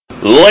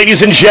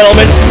Ladies and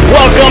gentlemen,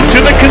 welcome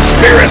to the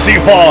Conspiracy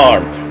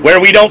Farm,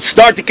 where we don't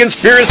start the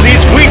conspiracies,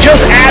 we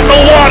just add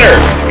the water.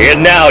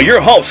 And now,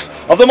 your host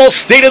of the most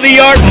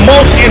state-of-the-art,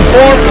 most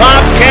informed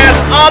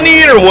podcast on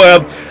the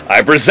interweb,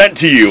 I present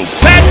to you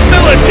Pat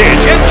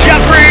Miletich and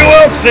Jeffrey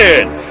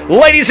Wilson.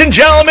 Ladies and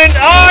gentlemen,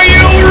 are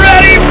you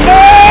ready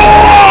for...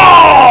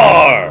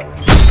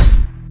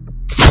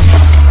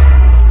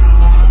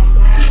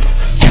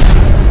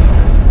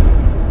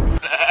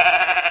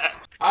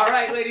 All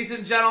right, ladies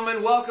and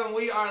gentlemen, welcome.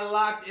 We are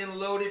locked and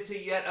loaded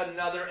to yet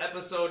another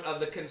episode of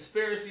the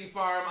Conspiracy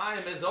Farm. I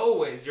am, as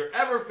always, your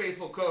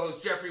ever-faithful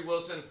co-host, Jeffrey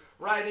Wilson,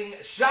 riding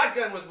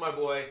shotgun with my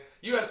boy,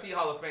 UFC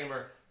Hall of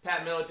Famer,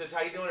 Pat Miletich.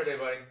 How you doing today,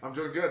 buddy? I'm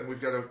doing good.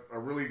 We've got a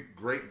really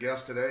great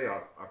guest today,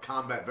 a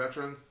combat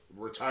veteran,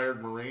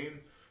 retired Marine,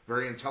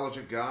 very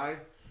intelligent guy,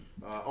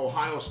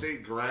 Ohio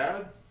State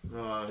grad.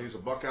 He's a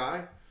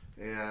Buckeye.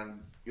 And,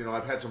 you know,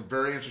 I've had some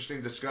very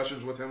interesting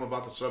discussions with him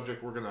about the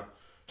subject we're going to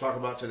talk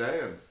about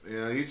today,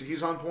 and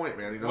he's on point,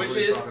 man. He knows what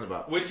he's talking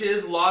about. Which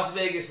is Las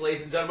Vegas,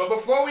 ladies and gentlemen. But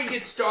before we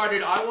get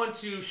started, I want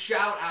to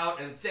shout out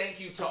and thank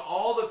you to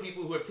all the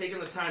people who have taken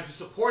the time to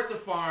support the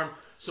farm,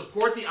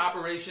 support the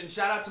operation.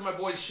 Shout out to my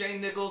boy Shane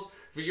Nichols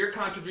for your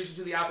contribution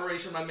to the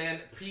operation, my man.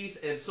 Peace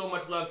and so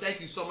much love. Thank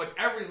you so much.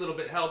 Every little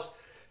bit helps.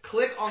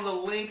 Click on the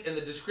link in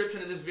the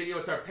description of this video.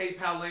 It's our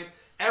PayPal link.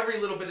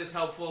 Every little bit is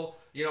helpful.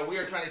 You know, we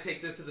are trying to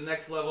take this to the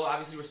next level.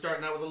 Obviously, we're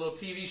starting out with a little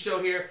TV show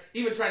here,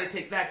 even trying to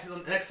take that to the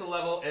next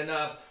level. And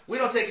we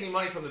don't take any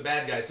money from the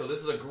bad guys. So this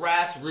is a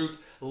grassroots,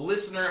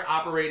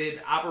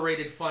 listener-operated,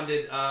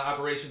 funded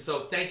operation.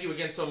 So thank you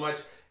again so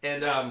much.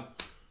 And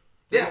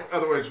yeah. In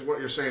other words, what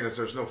you're saying is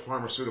there's no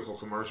pharmaceutical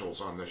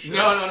commercials on this show.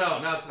 No,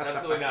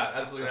 absolutely not.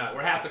 Absolutely not.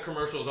 We're half the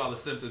commercials on the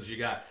symptoms you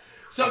got.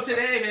 So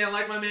today, man,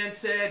 like my man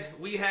said,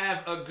 we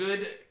have a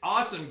good,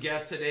 awesome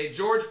guest today.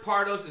 George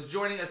Pardos is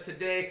joining us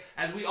today.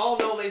 As we all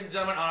know, ladies and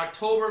gentlemen, on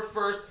October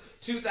 1st,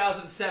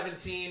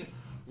 2017,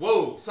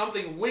 whoa,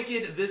 something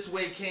wicked this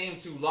way came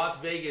to Las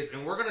Vegas.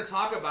 And we're going to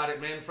talk about it,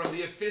 man, from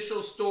the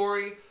official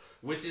story,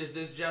 which is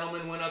this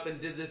gentleman went up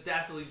and did this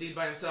dastardly deed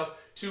by himself,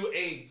 to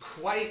a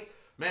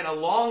a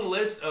long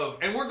list of,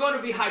 and we're going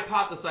to be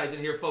hypothesizing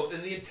here, folks.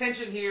 And the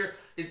intention here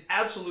is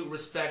absolute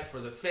respect for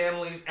the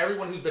families,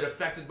 everyone who's been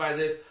affected by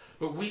this.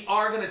 But we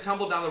are going to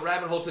tumble down the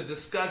rabbit hole to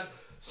discuss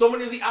so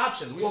many of the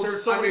options. We've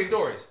heard so many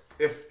stories.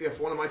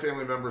 If one of my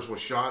family members was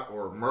shot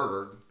or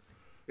murdered,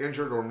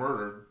 injured or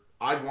murdered,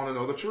 I'd want to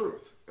know the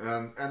truth.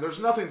 And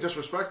there's nothing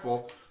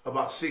disrespectful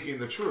about seeking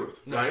the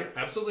truth, right?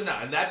 No, absolutely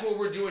not. And that's what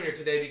we're doing here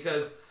today,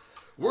 because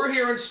we're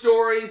hearing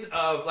stories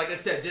of, like I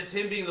said, just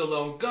him being the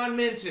lone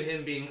gunman, to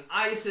him being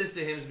ISIS,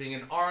 to him being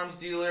an arms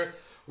dealer.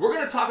 We're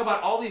going to talk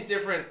about all these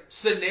different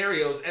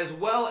scenarios, as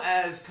well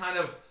as kind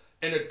of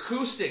an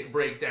acoustic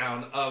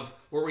breakdown of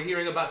where we're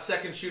hearing about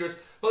second shooters.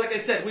 But like I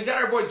said, we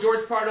got our boy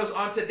George Pardos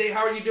on today.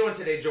 How are you doing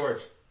today,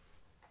 George?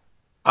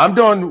 I'm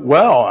doing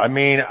well. I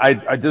mean,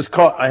 I just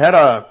called. I had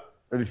a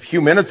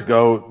few minutes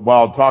ago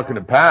while talking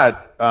to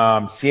Pat,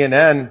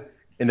 CNN,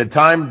 in the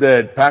time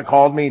that Pat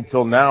called me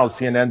till now,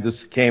 CNN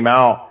just came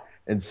out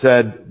and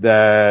said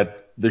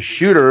that the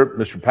shooter,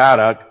 Mr.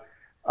 Paddock,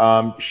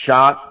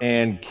 shot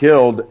and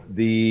killed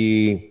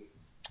a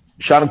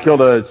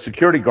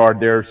security guard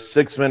there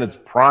 6 minutes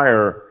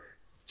prior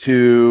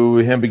to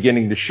him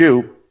beginning to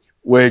shoot,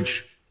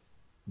 which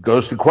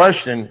goes to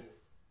question.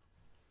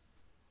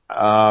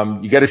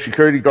 You get a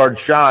security guard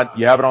shot,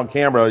 you have it on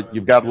camera,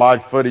 you've got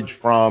live footage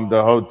from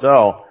the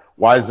hotel.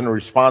 Why isn't a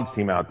response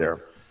team out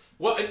there?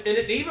 Well, and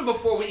even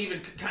before we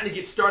even kind of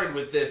get started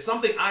with this,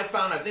 something I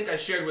found, I think I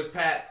shared with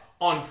Pat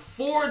on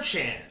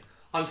 4chan,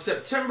 on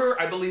September,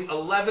 I believe,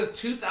 11th,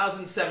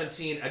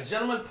 2017, a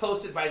gentleman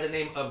posted by the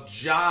name of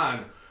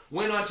John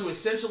went on to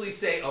essentially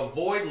say,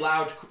 avoid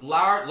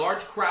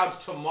large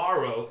crowds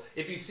tomorrow.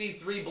 If you see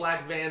 3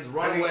 black vans,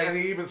 run away. And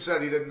he even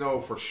said he didn't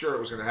know for sure it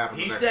was going to happen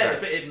the next day. He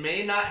said it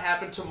may not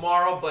happen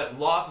tomorrow, but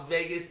Las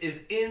Vegas is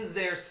in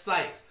their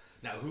sights.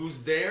 Now, who's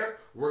there?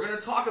 We're going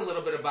to talk a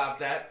little bit about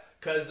that,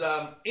 because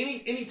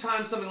any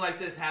time something like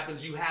this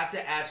happens, you have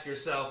to ask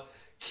yourself,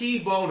 key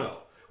bono.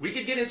 We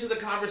could get into the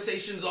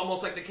conversations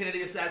almost like the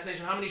Kennedy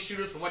assassination, how many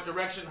shooters from what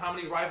direction, how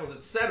many rifles,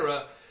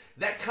 etc.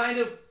 That kind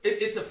of,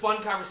 it's a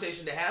fun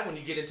conversation to have when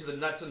you get into the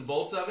nuts and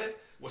bolts of it,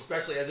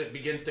 especially as it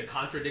begins to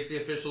contradict the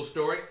official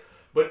story.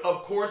 But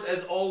of course,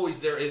 as always,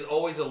 there is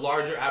always a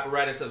larger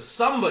apparatus of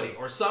somebody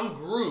or some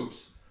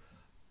groups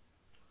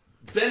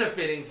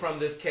benefiting from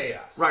this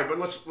chaos. Right, but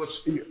let's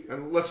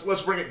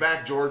bring it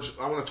back, George.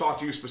 I want to talk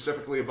to you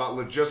specifically about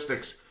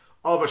logistics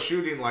of a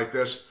shooting like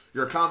this.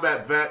 You're a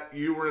combat vet.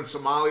 You were in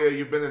Somalia.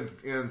 You've been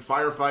in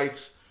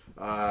firefights.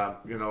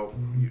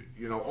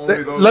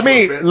 Only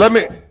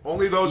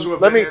those who have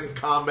been in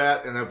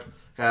combat and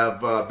have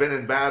been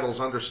in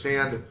battles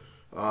understand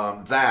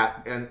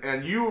that.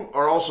 And you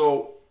are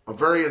also a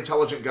very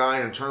intelligent guy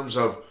in terms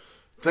of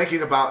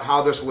thinking about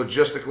how this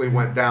logistically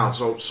went down.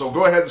 So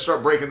go ahead and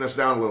start breaking this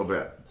down a little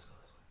bit.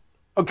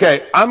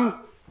 Okay,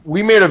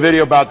 we made a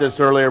video about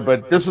this earlier,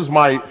 but this is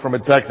from a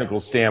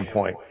technical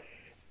standpoint.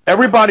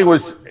 everybody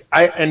was,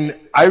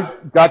 I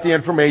got the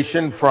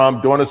information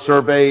from doing a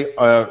survey.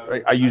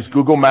 I used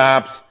Google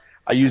Maps.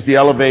 I used the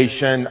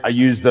elevation. I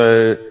used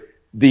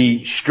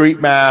the street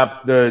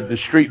map, the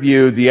street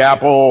view, the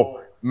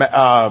Apple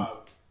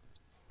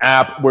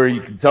app where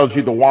you can tells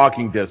you the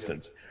walking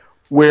distance.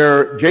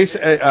 Where Jason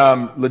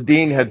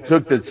Ledeen had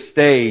took the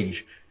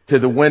stage to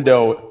the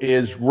window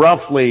is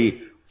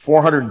roughly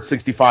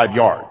 465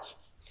 yards.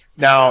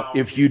 Now,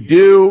 if you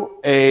do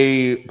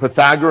a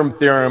Pythagorean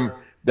theorem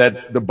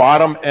that the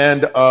bottom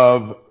end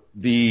of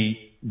the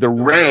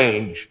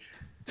range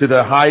to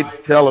the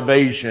height to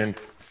elevation,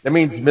 that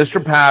means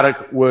Mr.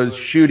 Paddock was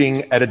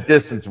shooting at a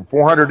distance of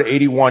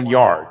 481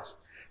 yards.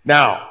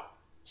 Now,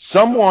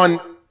 someone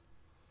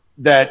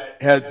that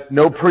had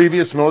no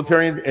previous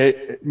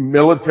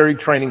military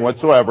training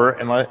whatsoever,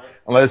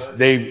 unless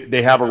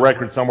they have a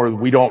record somewhere that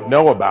we don't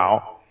know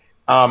about.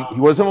 He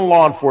wasn't a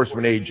law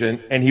enforcement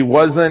agent, and he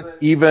wasn't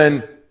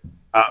even,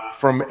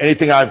 from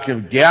anything I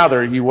can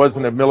gather, he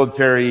wasn't a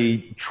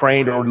military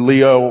trained or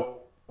Leo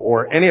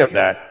or any of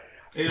that.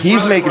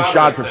 He's making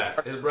shots.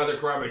 His brother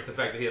corroborates the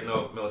fact that he had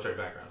no military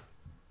background.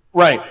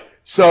 Right.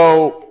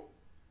 So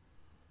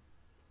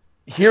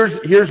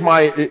here's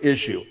my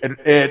issue.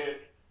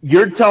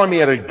 You're telling me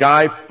that a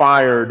guy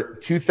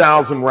fired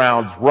 2,000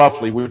 rounds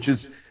roughly, which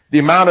is the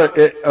amount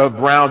of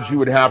rounds you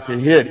would have to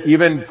hit,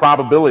 even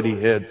probability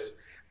hits,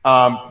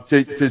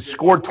 to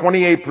score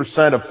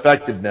 28%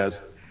 effectiveness,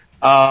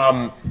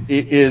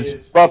 is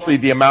roughly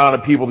the amount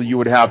of people that you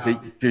would have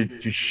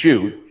to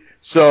shoot.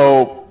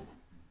 So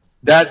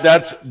that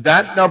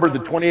number, the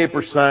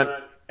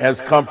 28%, has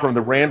come from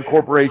the Rand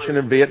Corporation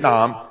in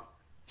Vietnam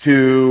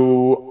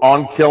to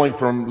on killing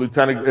from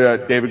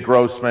Lieutenant David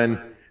Grossman.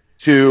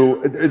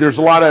 There's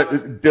a lot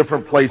of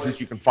different places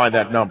you can find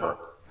that number.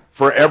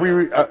 For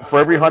every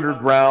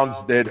 100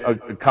 rounds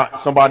that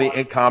somebody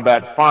in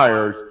combat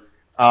fires,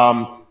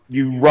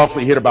 you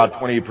roughly hit about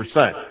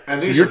 28%.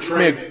 And these are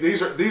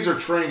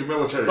trained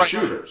military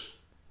shooters.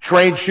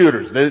 Trained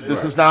shooters.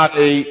 This is not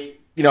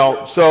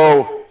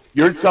so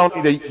you're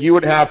telling me that you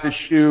would have to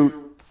shoot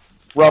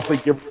roughly,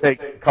 give or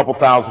take, a couple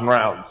thousand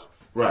rounds.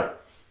 Right.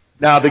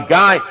 Now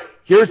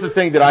here's the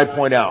thing that I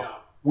point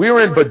out. We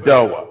were in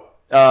Badoa.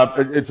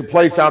 It's a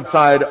place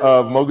outside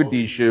of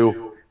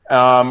Mogadishu.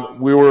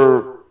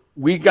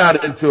 We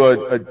got into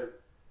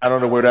I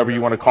don't know, whatever you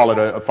want to call it,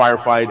 a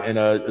firefight and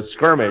a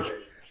skirmish.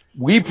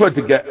 I put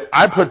the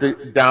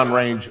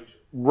downrange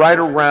right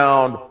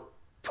around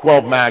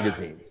 12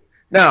 magazines.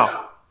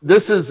 Now,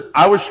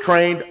 I was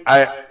trained,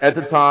 at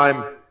the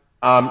time,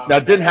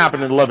 that didn't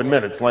happen in 11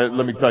 minutes. Let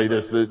me tell you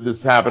this.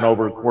 This happened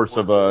over the course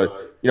of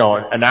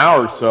an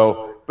hour or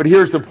so. But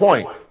here's the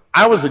point.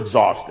 I was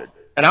exhausted.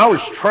 And I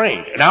was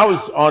trained, and I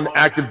was on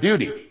active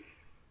duty.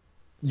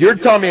 You're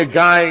telling me a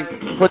guy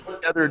put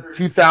together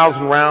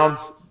 2,000 rounds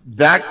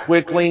that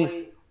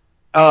quickly?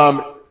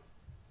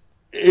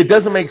 It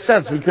doesn't make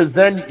sense, because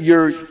then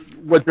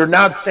what they're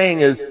not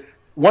saying is,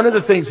 one of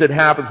the things that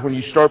happens when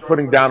you start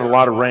putting down a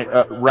lot of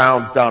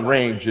rounds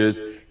downrange is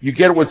you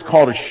get what's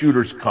called a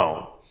shooter's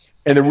cone.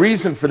 And the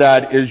reason for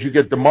that is you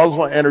get the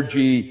muzzle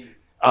energy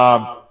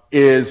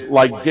is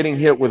like getting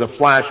hit with a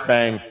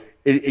flashbang.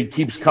 It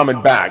keeps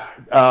coming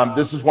back.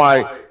 This is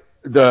why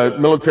the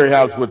military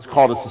has what's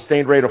called a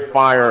sustained rate of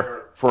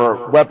fire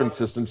for weapon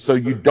systems, so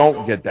you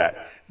don't get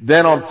that.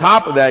 Then on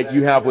top of that,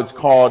 you have what's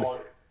called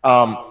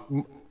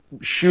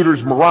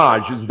shooter's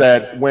mirage, is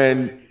that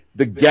when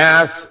the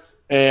gas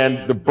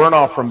and the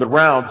burn-off from the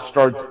round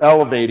starts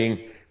elevating,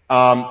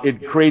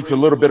 it creates a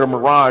little bit of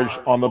mirage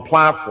on the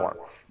platform.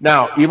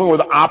 Now, even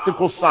with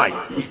optical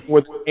sights, even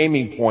with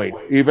aiming point,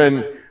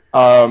 even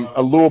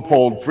a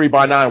Leupold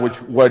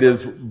 3x9, what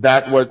is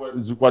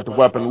what the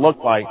weapon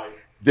looked like,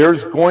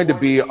 there's going to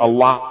be a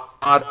lot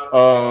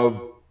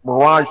of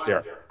mirage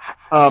there.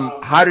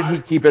 How did he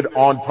keep it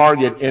on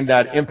target in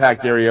that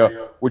impact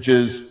area, which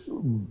is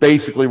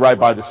basically right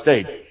by the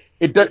stage?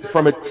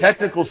 From a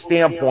technical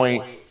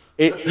standpoint,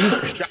 these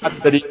are shots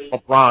that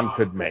LeBron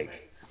could make.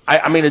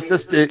 I mean,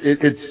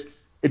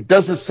 it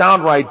doesn't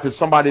sound right to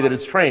somebody that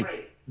is trained.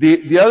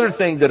 The other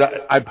thing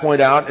that I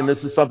point out, and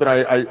this is something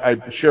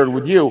I shared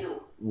with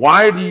you,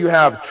 why do you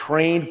have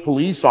trained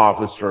police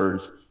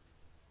officers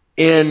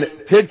in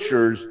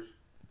pictures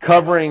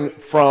covering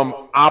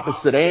from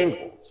opposite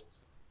angles?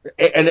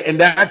 And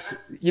that's,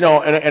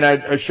 and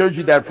I showed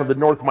you that from the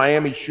North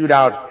Miami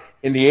shootout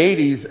in the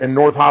 80s and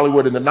North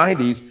Hollywood in the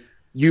 90s.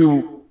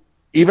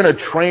 Even a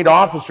trained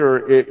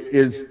officer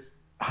is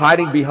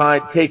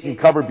taking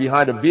cover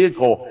behind a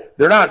vehicle.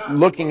 They're not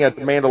looking at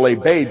the Mandalay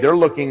Bay. They're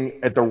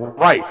looking at the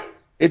right.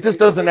 It just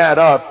doesn't add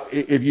up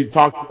if you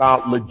talk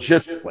about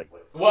logistically.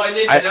 Well, and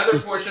then another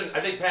portion,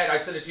 I think, Pat, I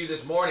sent it to you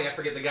this morning. I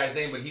forget the guy's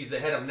name, but he's the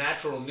head of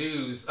Natural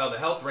News, the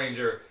health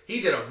ranger.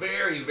 He did a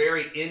very,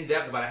 very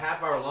in-depth, about a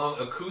half-hour-long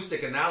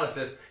acoustic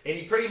analysis, and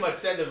he pretty much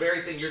said the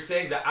very thing you're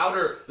saying.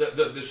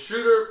 The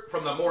shooter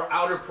from the more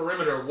outer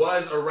perimeter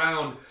was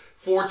around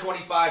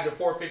 425 to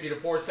 450 to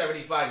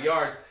 475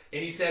 yards,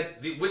 and he said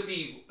with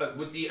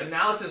the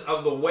analysis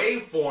of the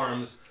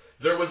waveforms,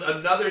 there was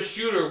another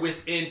shooter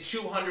within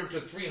 200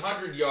 to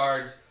 300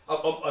 yards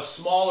of a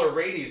smaller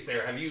radius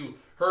there. Have you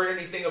heard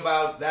anything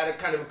about that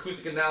kind of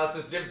acoustic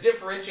analysis,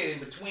 differentiating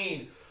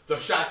between the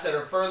shots that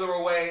are further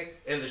away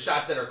and the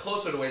shots that are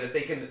closer away, that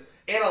they can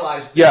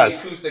analyze the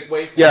acoustic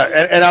waveform? Yeah,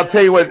 and I'll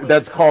tell you what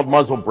that's called: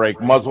 muzzle brake,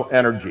 muzzle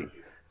energy.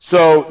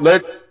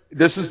 So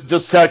this is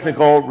just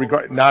technical,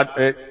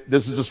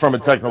 this is just from a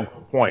technical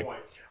point.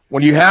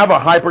 When you have a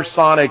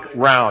hypersonic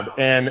round,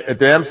 and at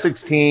the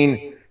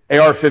M16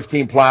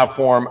 AR-15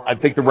 platform, I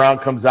think the round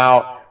comes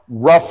out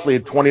roughly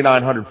at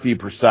 2,900 feet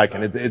per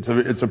second. It's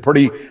a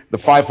pretty, the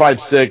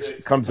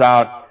 5.56 comes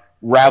out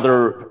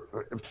rather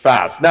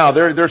fast. Now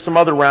there's some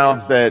other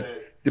rounds that,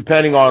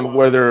 depending on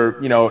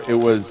whether it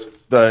was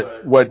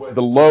what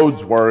the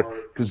loads were,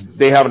 because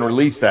they haven't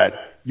released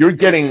that, you're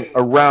getting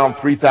around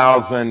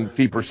 3,000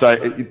 feet per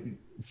second.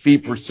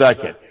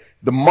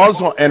 The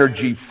muzzle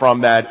energy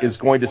from that is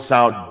going to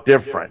sound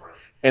different.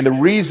 And the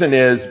reason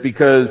is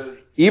because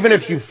even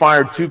if you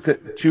fire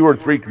two or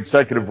three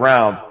consecutive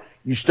rounds,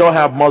 you still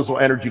have muzzle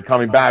energy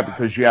coming back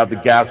because you have the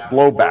gas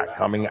blowback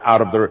coming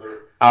out of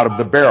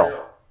the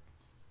barrel.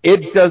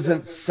 It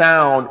doesn't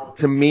sound,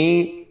 to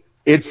me,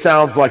 it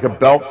sounds like a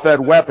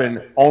belt-fed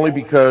weapon only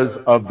because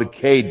of the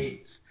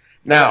cadence.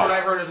 Now, that's what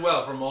I've heard as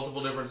well from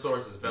multiple different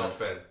sources,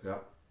 belt-fed. Yeah.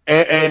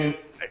 And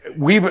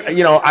we've,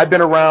 I've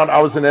been around.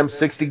 I was an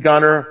M60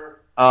 gunner,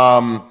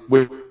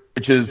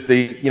 which is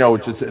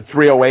a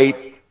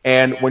 308.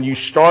 And when you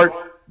start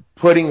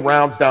putting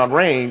rounds down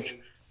range,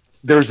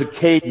 there's a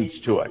cadence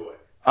to it.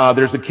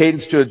 There's a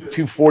cadence to a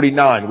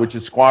 249, which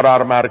is squad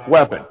automatic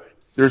weapon.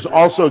 There's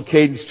also a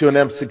cadence to an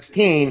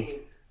M16.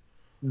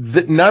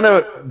 None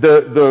of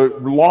the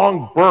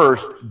long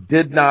burst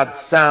did not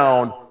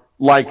sound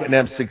like an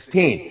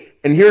M16.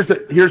 And here's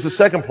the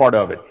second part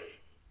of it.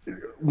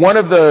 One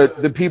of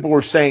the people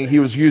were saying he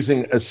was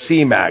using a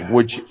CMAG,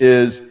 which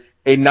is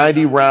a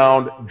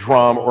 90-round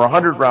drum or a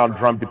 100-round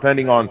drum,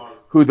 depending on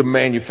who the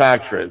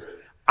manufacturer is.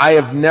 I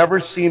have never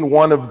seen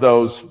one of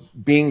those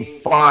being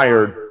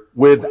fired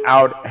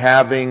without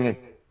having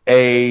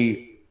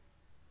a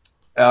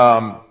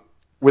jam,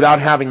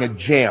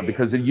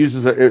 because it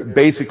uses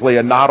basically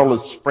a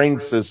Nautilus spring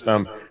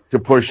system to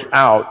push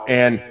out,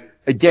 and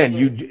again,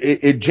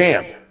 it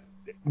jams.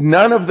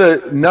 None of the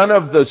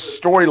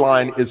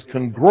storyline is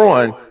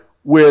congruent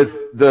with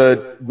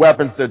the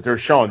weapons that they're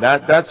showing.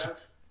 That's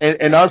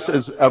and us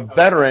as a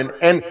veteran,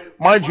 and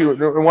mind you,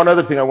 one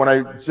other thing when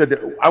I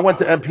said I went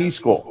to MP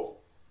school,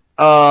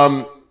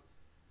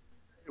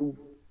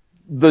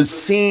 the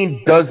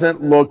scene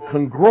doesn't look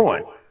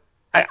congruent.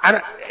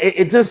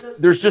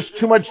 There's just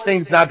too much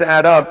things not to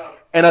add up,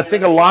 and I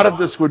think a lot of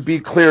this would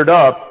be cleared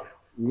up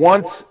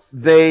once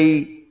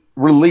they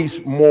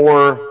release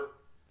more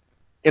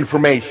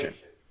information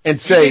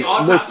and say. Do you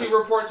think autopsy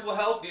reports will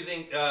help? Do you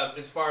think,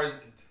 as far as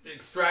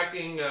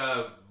extracting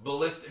not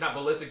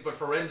ballistic, but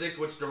forensics,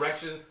 which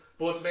direction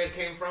bullets may have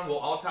came from, will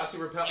autopsy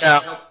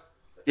help?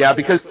 Yeah,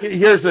 because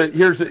here's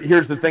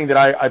the thing that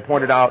I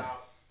pointed out,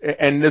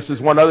 and this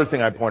is one other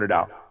thing I pointed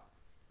out.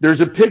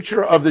 There's a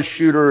picture of the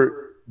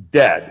shooter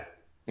dead,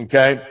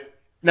 okay?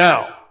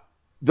 Now,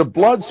 the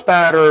blood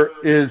spatter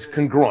is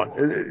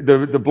congruent.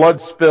 The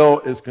blood spill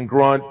is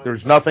congruent.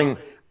 There's nothing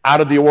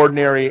out of the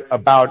ordinary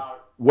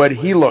about what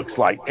he looks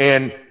like.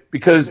 And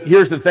because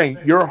here's the thing,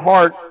 your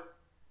heart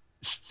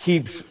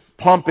keeps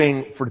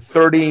pumping for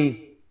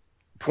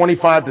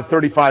 25 to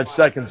 35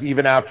 seconds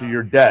even after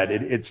you're dead.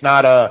 It's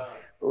not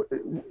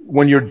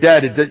when you're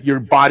dead, your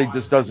body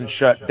just doesn't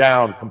shut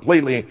down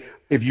completely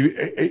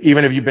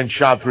even if you've been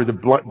shot through the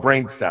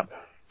brainstem.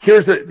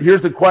 Here's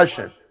the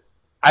question.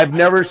 I've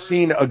never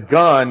seen a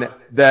gun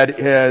that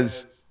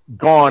has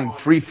gone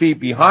 3 feet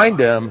behind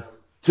him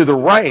to the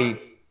right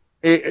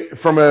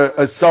from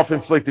a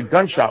self-inflicted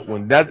gunshot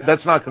wound.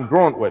 That's not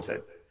congruent with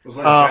it. It was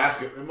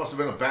like it must have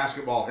been a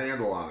basketball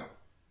handle on it.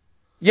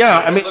 Yeah,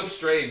 I mean, it looks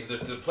strange, the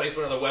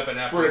placement of the weapon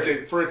after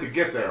for it to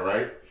get there,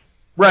 right?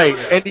 Right,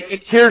 yeah. And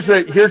here's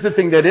the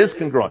thing that is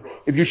congruent.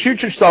 If you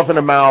shoot yourself in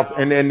the mouth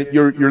and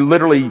you're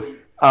literally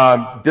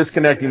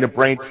disconnecting the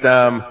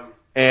brainstem,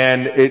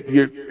 and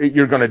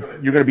you're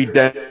gonna be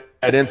dead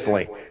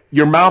instantly.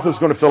 Your mouth is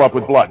going to fill up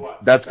with blood.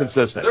 That's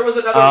consistent. There was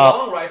another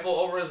long rifle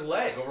over his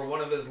leg, over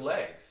one of his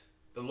legs,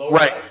 the lower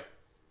leg.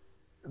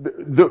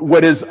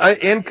 What is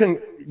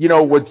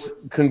what's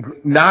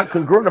not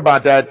congruent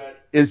about that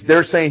is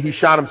they're saying he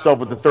shot himself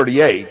with the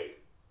 38.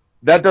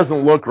 That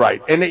doesn't look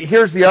right. And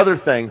here's the other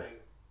thing,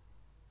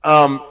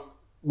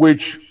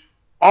 which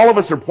all of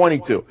us are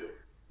pointing to.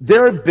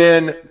 There have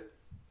been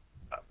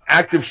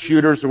active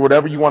shooters, or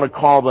whatever you want to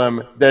call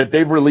them, that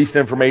they've released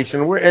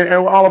information, and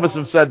all of us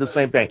have said the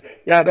same thing.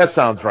 Yeah, that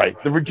sounds right.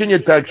 The Virginia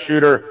Tech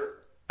shooter,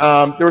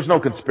 there was no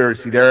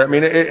conspiracy there. I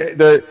mean,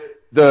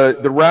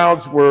 the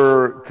rounds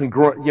were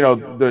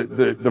congruent.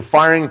 The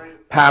firing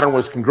pattern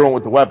was congruent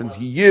with the weapons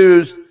he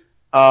used.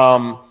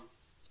 The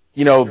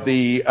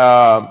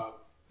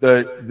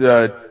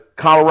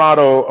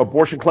Colorado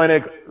abortion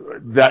clinic,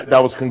 that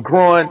was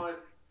congruent.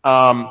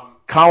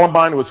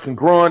 Columbine was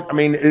congruent. I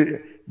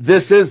mean,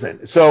 This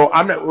isn't. So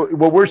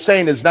what we're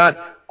saying is not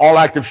all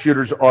active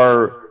shooters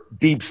are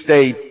deep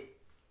state,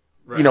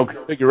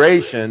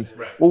 configurations.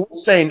 Right. What we're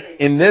saying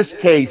in this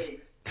case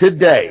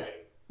today,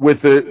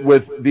 with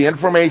the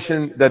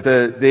information that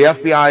the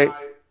FBI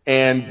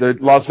and the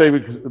Las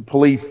Vegas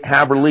police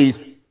have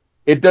released,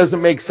 it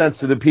doesn't make sense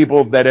to the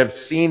people that have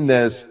seen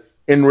this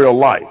in real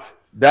life.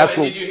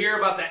 Did you hear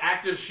about the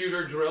active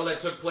shooter drill that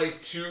took place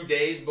 2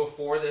 days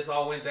before this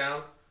all went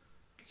down?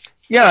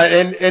 Yeah,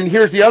 and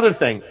here's the other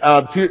thing.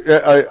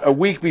 A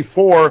week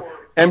before,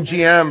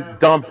 MGM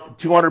dumped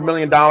 $200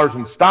 million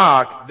in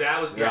stock. That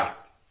was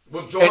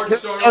Well, George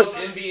Soros,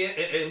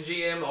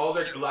 MGM,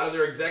 a lot of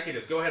their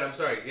executives. Go ahead. I'm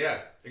sorry.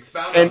 Yeah,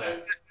 expound on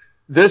that.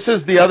 This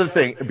is the other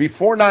thing.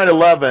 Before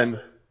 9/11,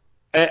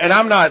 and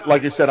I'm not,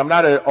 like I said, I'm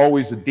not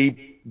always a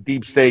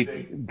deep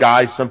state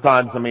guy.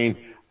 Sometimes, I mean,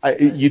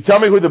 you tell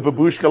me who the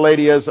babushka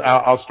lady is,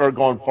 I'll start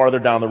going farther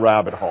down the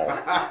rabbit hole.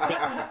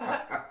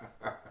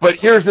 But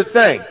here's the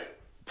thing.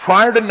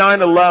 Prior to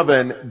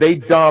 9/11, they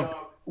dumped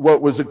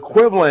what was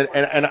equivalent,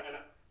 and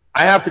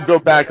I have to go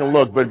back and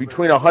look, but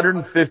between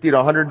 150 to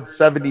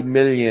 170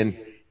 million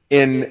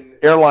in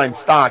airline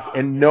stock,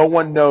 and no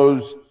one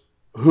knows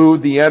who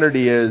the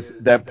entity is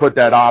that put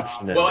that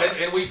option in. Well,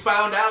 and we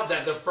found out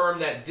that the firm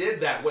that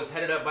did that was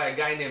headed up by a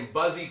guy named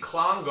Buzzy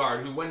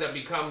Klongard, who went up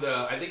become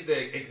the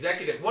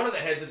executive, one of the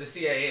heads of the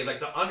CIA, like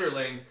the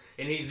underlings,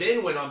 and he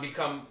then went on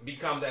become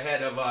the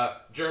head of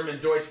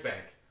German Deutsche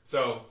Bank.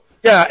 So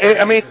yeah,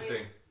 I mean,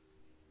 interesting.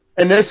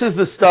 And this is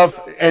the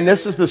stuff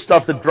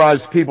that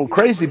drives people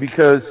crazy,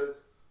 because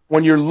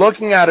when you're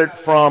looking at it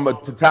from a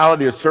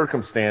totality of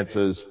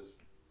circumstances,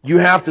 you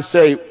have to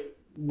say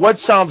what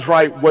sounds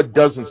right, what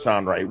doesn't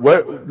sound right.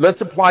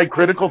 Let's apply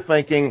critical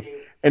thinking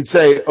and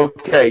say,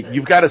 okay,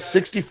 you've got a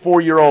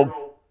 64-year-old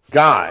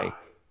guy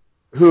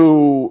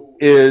who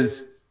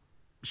is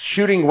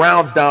shooting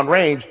rounds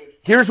downrange.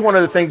 Here's one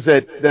of the things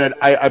that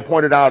I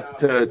pointed out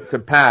to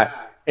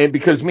Pat, and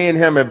because me and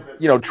him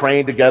have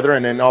trained together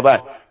and all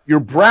that. Your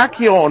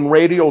brachial and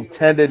radial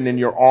tendon in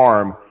your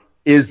arm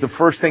is the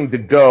first thing to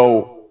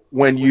go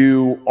when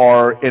you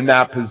are in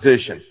that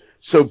position.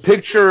 So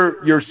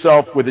picture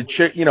yourself with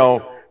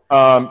your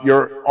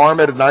arm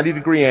at a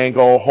 90-degree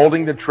angle,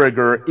 holding the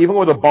trigger. Even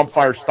with a bump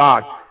fire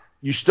stock,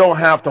 you still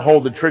have to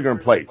hold the trigger in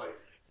place.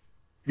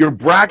 Your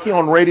brachial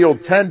and radial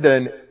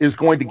tendon is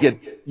going to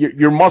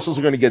your muscles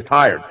are going to get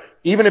tired.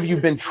 Even if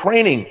you've been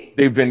training,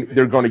 they're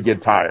going to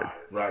get tired.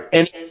 Right.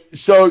 And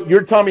so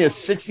you're telling me a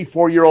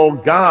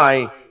 64-year-old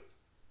guy,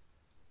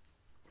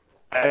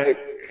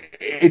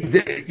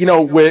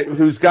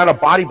 who's got a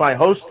body by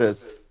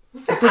Hostess,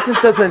 that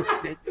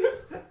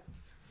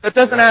just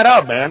doesn't add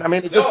up, man. I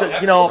mean, it just, I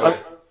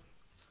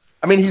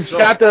mean, he's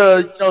got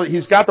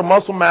the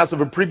muscle mass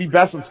of a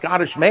prepubescent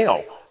Scottish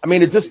male. I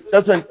mean, it just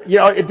doesn't,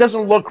 it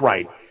doesn't look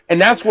right. And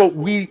that's what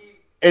we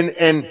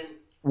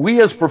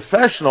as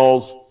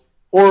professionals,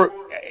 or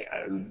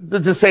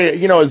to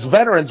say, as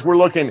veterans, we're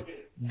looking.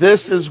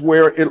 This is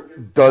where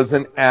it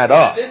doesn't add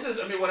up. This is,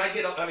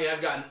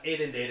 I've gotten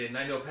inundated, and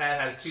I know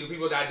Pat has too.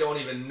 People that I don't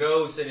even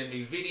know sending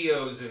me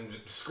videos and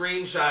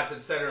screenshots,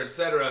 et cetera, et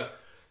cetera.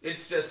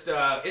 It's just,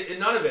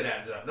 none of it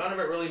adds up. None of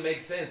it really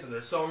makes sense, and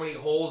there's so many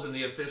holes in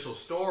the official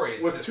story.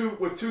 With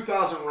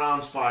 2,000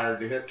 rounds fired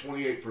to hit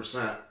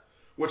 28%,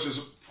 which is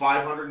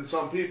 500 and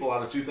some people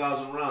out of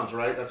 2,000 rounds,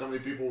 right? That's how many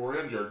people were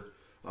injured.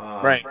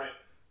 Right.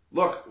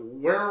 Look,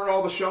 where are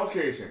all the shell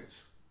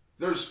casings?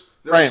 They're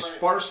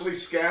sparsely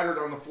scattered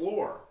on the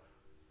floor.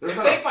 If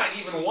they find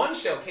even one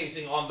shell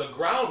casing on the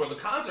ground where the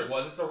concert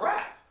was, it's a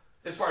wrap,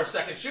 as far as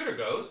second shooter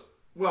goes.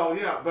 Well,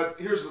 yeah, but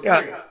here's the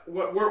thing.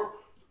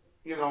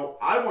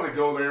 I want to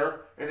go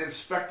there and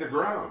inspect the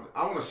ground.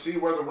 I want to see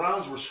where the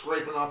rounds were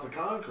scraping off the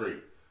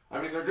concrete.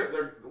 I mean,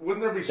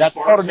 wouldn't there be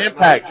sparks at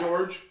night,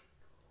 George?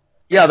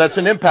 Yeah, that's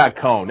an impact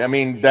cone. I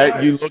mean,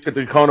 you look at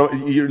the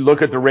cone, you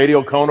look at the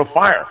radial cone of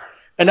fire,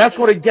 and that's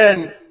what,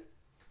 again,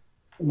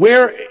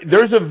 where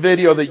there's a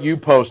video that you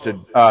posted,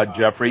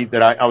 Jeffrey,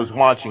 that I was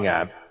watching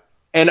at,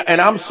 and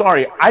I'm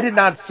sorry, I did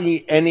not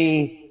see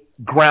any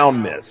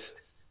ground mist.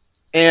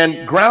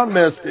 And ground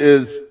mist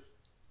is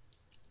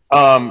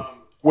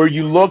where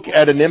you look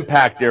at an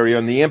impact area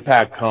on the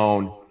impact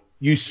cone,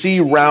 you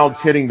see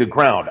rounds hitting the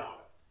ground.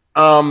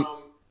 I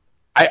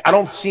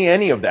don't see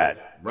any of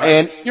that. Right.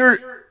 And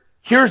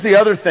here's the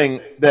other thing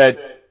that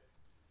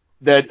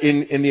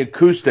in the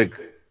acoustic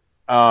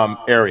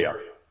area.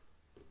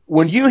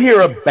 When you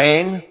hear a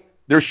bang,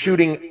 they're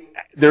shooting.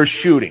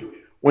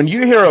 When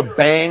you hear a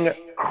bang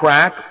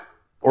crack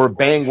or a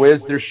bang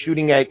whiz, they're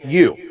shooting at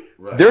you.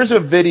 Right. There's a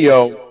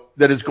video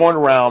that is going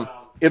around.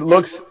 It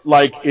looks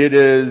like it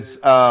is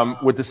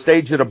with the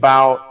stage at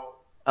about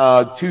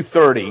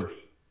 2:30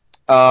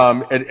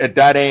 at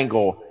that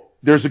angle.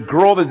 There's a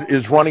girl that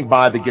is running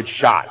by that gets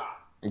shot.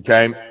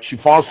 Okay, she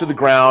falls to the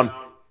ground.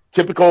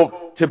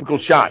 Typical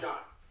shot.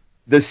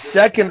 The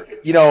second,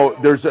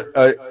 there's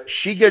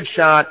she gets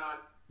shot.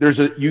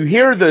 You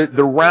hear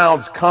the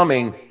rounds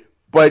coming,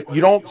 but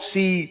you don't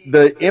see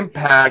the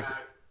impact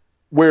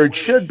where it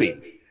should be.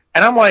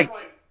 And I'm like,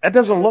 that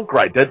doesn't look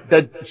right.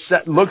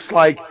 That looks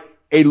like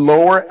a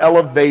lower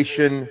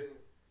elevation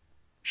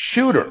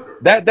shooter.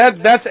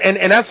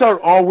 That's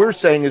all we're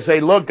saying is, hey,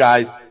 look,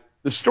 guys,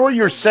 the story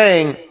you're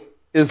saying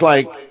is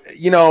like,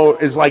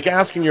 is like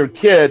asking your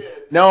kid,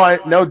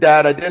 no,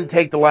 Dad, I didn't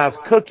take the last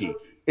cookie.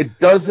 It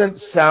doesn't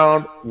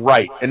sound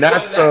right, and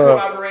that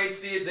corroborates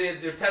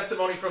the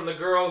testimony from the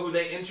girl who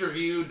they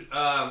interviewed,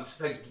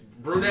 like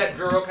brunette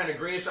girl, kind of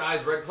greenish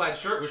eyes, red plaid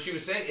shirt, where she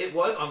was saying it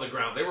was on the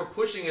ground. They were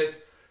pushing us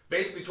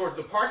basically towards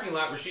the parking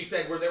lot, where she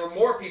said where there were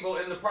more people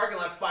in the parking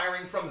lot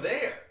firing from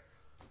there.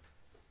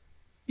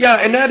 Yeah,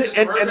 and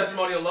her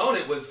testimony alone,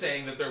 it was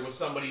saying that there was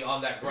somebody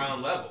on that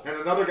ground level. And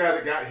another guy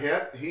that got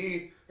hit,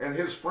 he and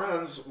his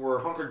friends were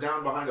hunkered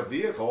down behind a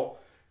vehicle,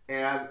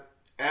 and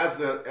as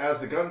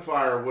the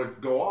gunfire would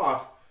go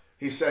off,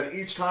 he said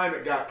each time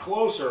it got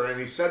closer,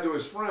 and he said to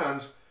his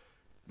friends,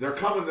 "They're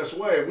coming this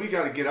way. We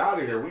got to get out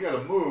of here. We got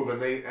to move."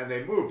 And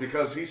they moved,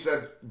 because he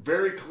said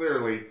very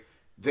clearly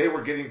they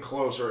were getting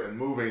closer and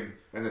moving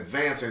and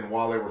advancing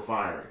while they were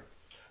firing.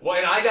 Well,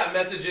 and I got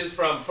messages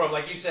from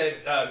like you said,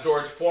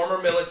 George,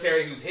 former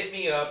military who's hit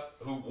me up,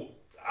 who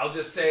I'll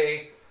just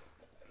say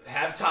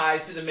have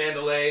ties to the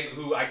Mandalay,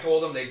 who I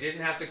told them they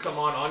didn't have to come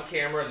on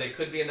camera. They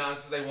could be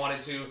anonymous if they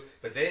wanted to,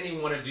 but they didn't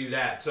even want to do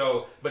that.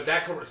 So, but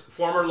that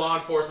former law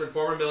enforcement,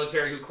 former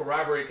military who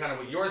corroborate kind of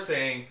what you're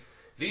saying,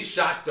 these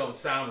shots don't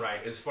sound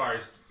right as far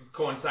as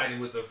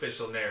coinciding with the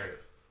official narrative.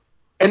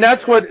 And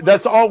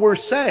that's all we're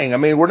saying. I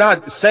mean, we're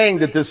not saying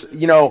that this,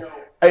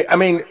 I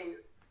mean,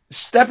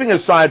 stepping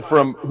aside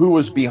from who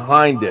was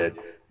behind it,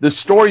 the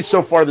story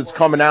so far that's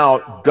coming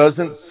out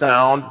doesn't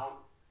sound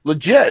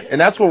legit.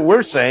 And that's what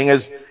we're saying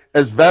as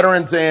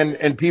veterans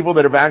and people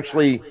that have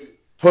actually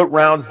put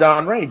rounds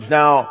down range.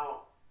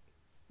 Now,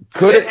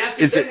 they've had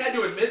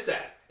to admit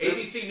that.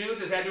 ABC News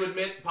has had to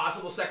admit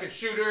possible second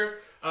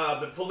shooter.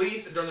 The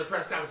police, during their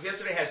press conference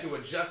yesterday, had to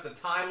adjust the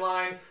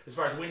timeline as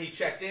far as when he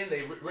checked in.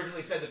 They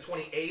originally said the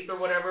 28th or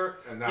whatever.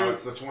 And now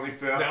it's the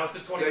 25th. Now it's the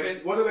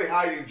 25th. What are they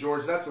hiding,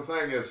 George? That's the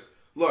thing is,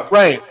 look,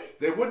 right.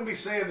 They wouldn't be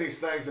saying these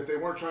things if they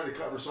weren't trying to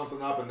cover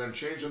something up and then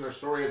changing their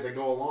story as they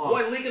go along.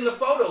 Why leaking the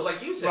photos,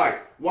 like you said? Right.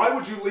 Why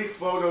would you leak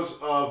photos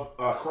of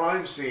a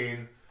crime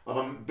scene,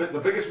 of the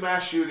biggest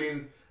mass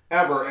shooting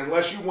ever,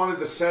 unless you wanted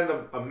to send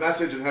a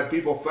message and have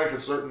people think a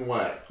certain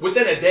way?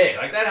 Within a day.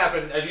 Like that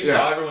happened, as you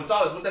saw, everyone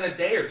saw this, within a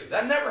day or two.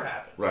 That never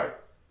happens. Right.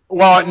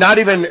 Well, not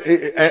even,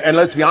 and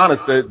let's be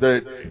honest,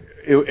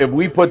 if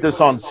we put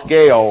this on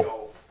scale,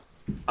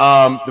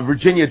 the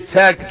Virginia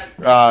Tech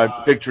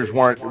pictures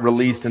weren't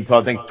released until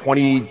I think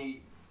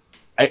 20.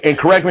 And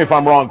correct me if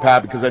I'm wrong,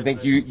 Pat, because I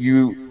think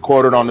you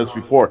quoted on this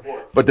before.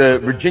 But the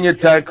Virginia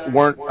Tech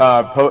weren't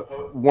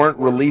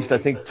released, I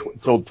think,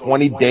 till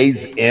 20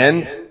 days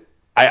in.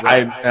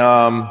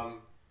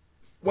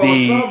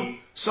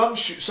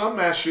 Some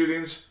mass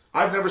shootings,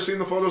 I've never seen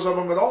the photos of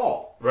them at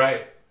all.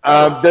 Right.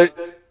 But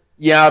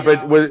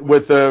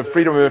with the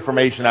Freedom of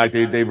Information Act,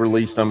 they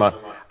released them.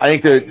 I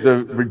think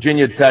the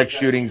Virginia Tech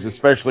shootings,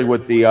 especially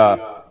with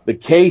the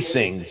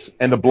casings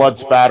and the blood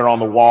spatter on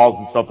the walls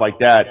and stuff like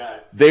that,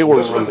 they were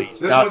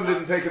released. This one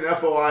didn't take an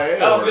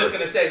FOIA. I was just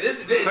going to say,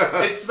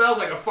 it smells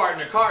like a fart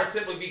in a car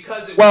simply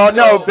because it was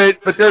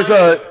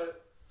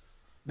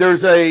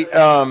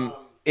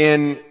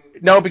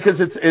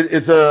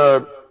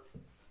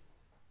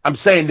I'm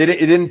saying that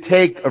it didn't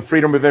take a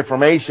Freedom of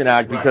Information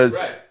Act because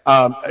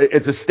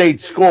it's a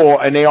state school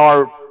and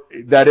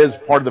that is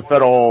part of the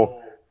federal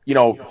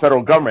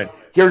government.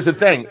 Here's the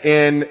thing.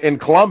 In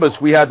Columbus,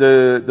 we had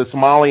the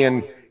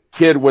Somalian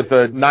kid with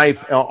a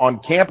knife on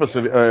campus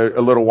a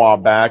little while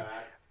back.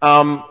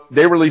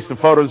 They released the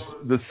photos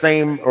the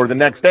same or the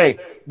next day.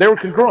 They were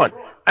congruent.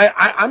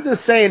 I'm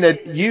just saying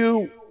that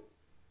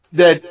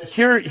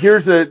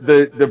here's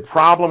the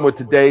problem with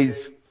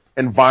today's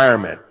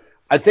environment.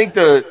 I think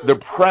the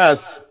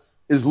press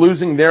is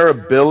losing their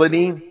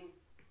ability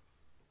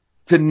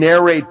to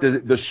narrate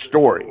the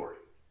story.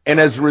 And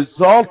as a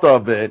result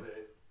of it,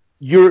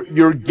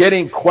 you're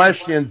getting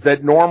questions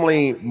that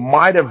normally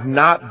might have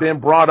not been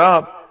brought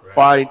up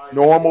by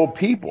normal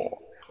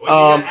people.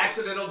 Well, you got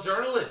accidental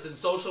journalists and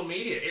social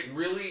media.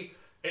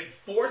 It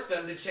forced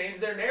them to change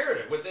their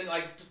narrative within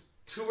like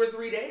 2 or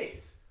 3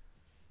 days.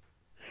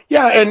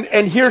 Yeah,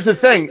 and here's the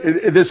thing.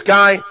 This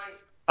guy,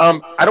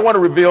 I don't want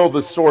to reveal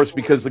the source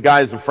because the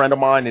guy is a friend of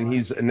mine and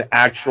he's an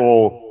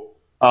actual,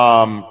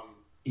 I'll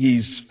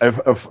just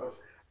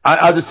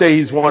say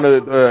he's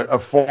a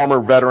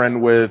former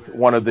veteran with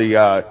one of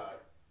the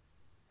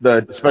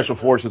Special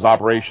Forces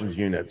operations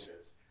units.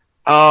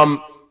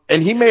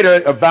 And he made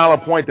a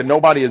valid point that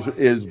nobody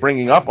is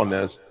bringing up on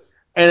this.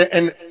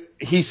 And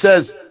he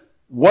says,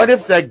 what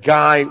if that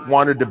guy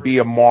wanted to be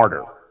a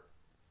martyr?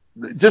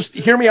 Just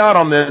hear me out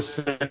on this.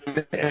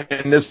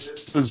 And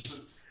this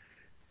is,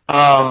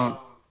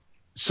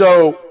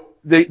 so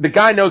the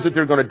guy knows that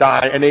they're going to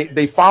die and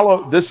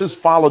this has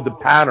followed the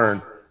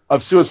pattern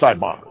of suicide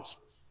bombers.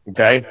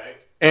 Okay.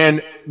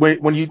 And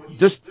when you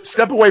just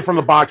step away from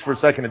the box for a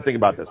second and think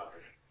about this,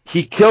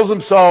 he kills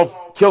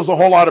himself, kills a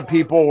whole lot of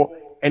people,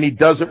 and he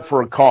does it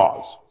for a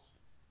cause.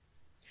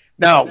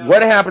 Now,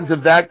 what happens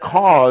if that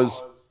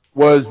cause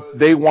was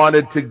they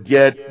wanted to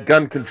get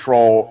gun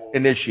control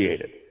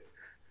initiated?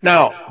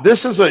 Now,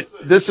 this is pretty,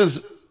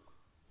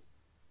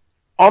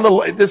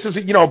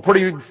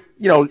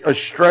 a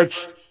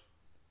stretched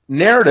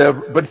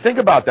narrative, but think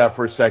about that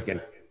for a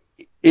second.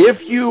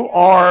 If you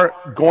are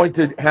going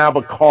to have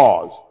a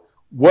cause,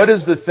 what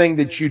is the thing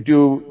that you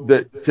do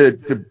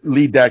to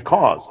lead that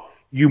cause?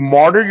 You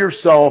martyr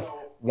yourself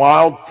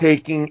while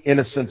taking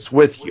innocents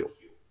with you.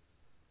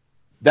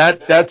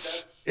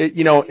 That's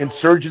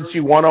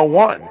insurgency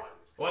 101.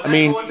 Well, I that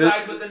mean,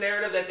 coincides with the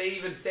narrative that they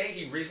even say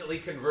he recently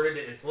converted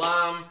to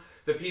Islam.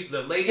 The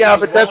lady yeah,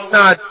 was but that's rolling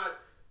not. with.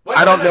 Well,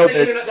 I no, I'm don't not know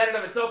saying that. even that in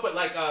of itself, but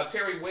like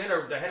Terry Wynn,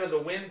 or the head of the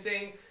Wynn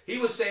thing, he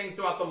was saying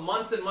throughout the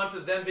months and months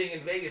of them being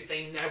in Vegas,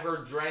 they never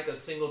drank a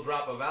single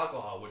drop of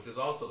alcohol, which is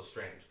also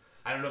strange.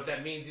 I don't know if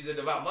that means he's a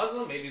devout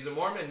Muslim, maybe he's a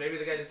Mormon, maybe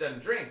the guy just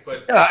doesn't drink,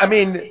 but Yeah, I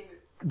mean,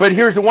 but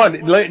here's the one.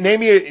 Name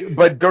me.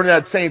 But during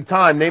that same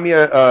time, name me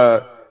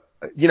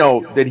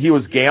that he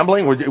was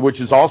gambling,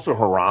 which is also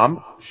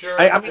haram. sure,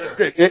 I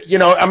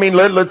mean,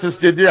 sure. let's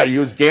just do that. He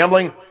was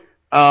gambling.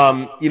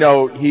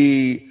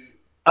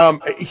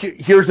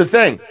 Here's the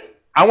thing.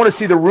 I want to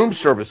see the room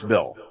service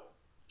bill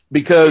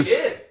because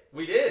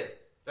We did.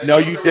 no,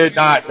 you did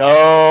not.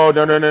 No,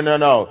 no, no, no, no,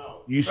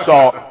 no. You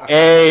saw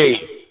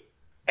a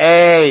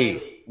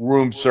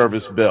room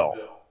service bill.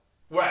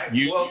 Right.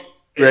 You, Well,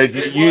 right,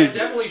 it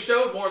definitely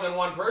showed more than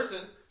one person.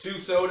 2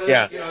 sodas.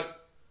 Yeah.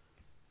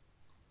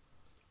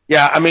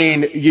 Yeah, I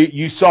mean,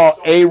 you saw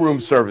a room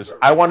service.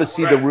 I want to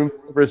see the room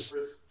service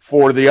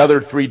for the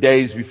other 3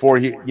 days before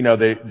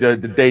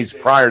the days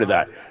prior to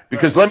that.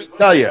 Because let me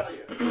tell you,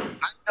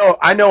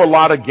 I know a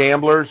lot of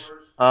gamblers.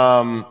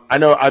 I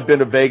know I've been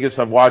to Vegas.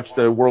 I've watched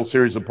the World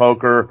Series of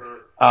Poker.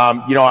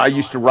 I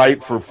used to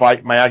write for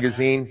Fight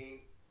Magazine,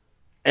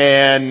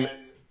 and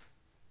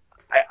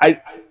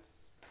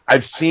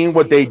I've seen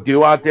what they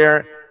do out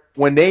there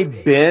when they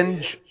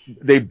binge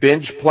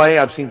play.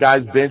 I've seen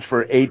guys binge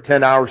for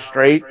 8-10 hours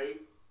straight.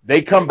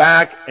 They come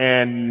back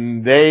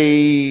and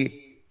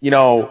they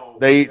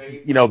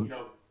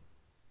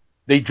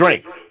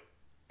drink.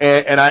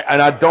 And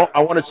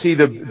I want to see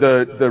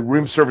the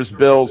room service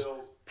bills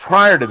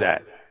prior to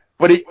that.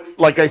 But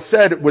like I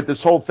said, with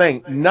this whole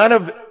thing, none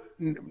of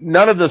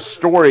the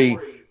story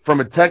from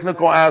a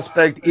technical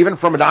aspect, even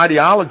from an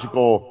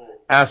ideological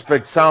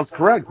aspect, sounds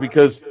correct.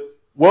 Because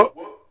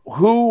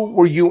who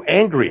were you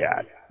angry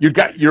at?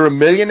 You're a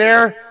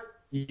millionaire.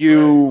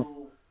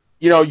 You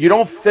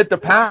don't fit the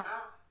pattern.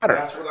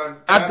 That's what I'm.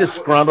 Not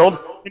disgruntled.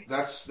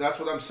 That's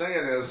what I'm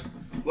saying is,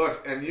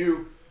 look, and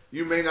you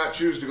may not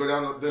choose to go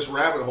down this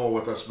rabbit hole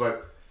with us,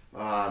 but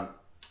a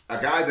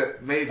guy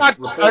that made I'm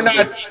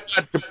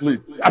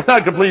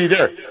not completely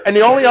there. And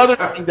the only other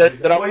thing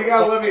that well, you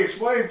got to let me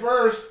explain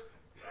first.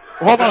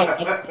 hold on,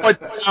 I'll point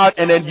this out,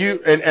 and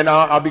then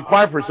I'll be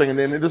quiet for a second.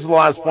 And this is the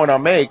last point I'll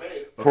make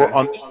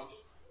on this.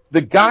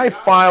 The guy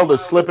filed a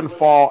slip and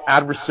fall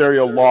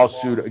adversarial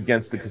lawsuit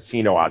against the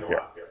casino out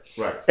there.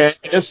 Right. And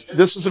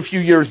this was a few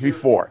years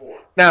before.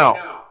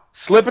 Now,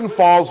 slip and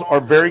falls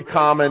are very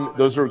common.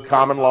 Those are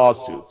common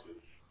lawsuits.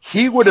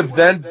 He would have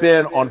then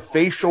been on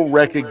facial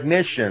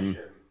recognition.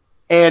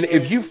 And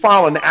if you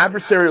file an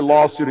adversarial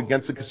lawsuit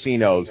against the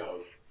casinos,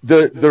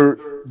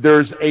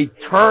 there's a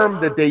term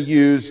that they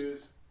use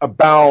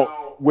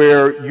about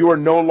where you are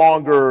no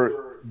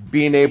longer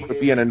being able to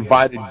be an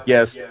invited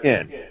guest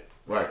in.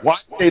 Right. Why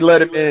did they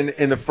let him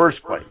in the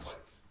first place?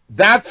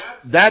 That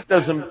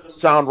doesn't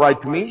sound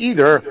right to me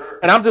either.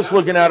 And I'm just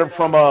looking at it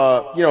from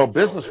a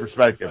business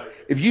perspective.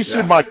 If you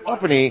sued my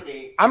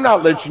company, I'm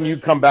not letting you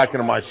come back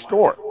into my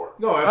store.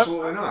 No,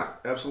 absolutely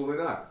not.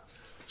 Absolutely not.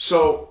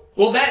 So.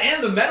 Well, that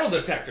and the metal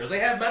detectors. They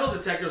have metal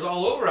detectors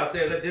all over out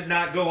there that did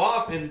not go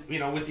off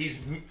with these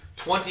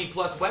 20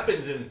 plus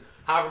weapons and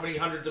however many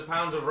hundreds of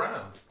pounds of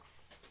rounds.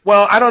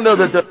 Well, I don't know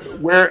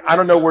I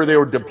don't know where they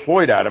were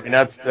deployed at. I mean,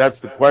 that's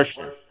the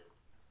question.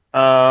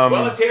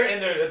 Well, Terry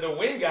and the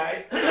Wynn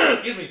guy,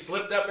 excuse me,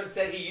 slipped up and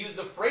said he used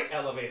the freight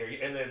elevator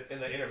in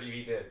the interview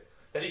he did.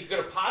 That he could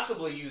have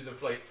possibly used the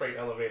freight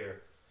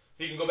elevator.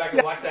 If you can go back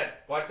and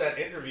watch that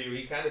interview,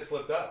 he kind of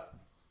slipped up.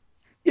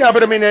 Yeah,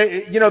 but I mean,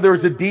 there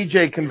was a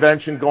DJ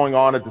convention going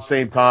on at the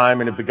same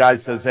time, and if the guy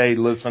says, "Hey,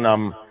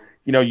 listen,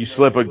 you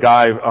slip a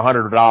guy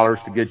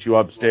 $100 to get you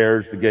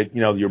upstairs to get,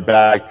 your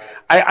bag,"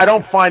 I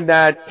don't find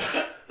that.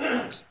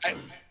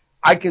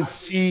 I can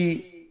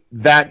see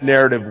that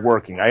narrative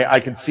working.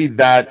 I can see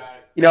that,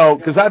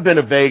 because I've been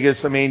to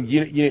Vegas. I mean,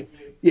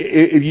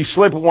 if you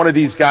slip one of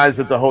these guys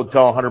at the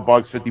hotel $100,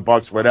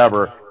 $50,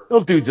 whatever,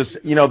 they'll do just,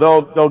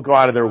 they'll go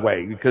out of their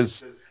way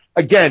because,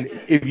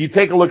 again, if you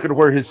take a look at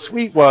where his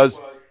suite was,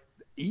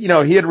 he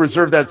had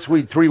reserved that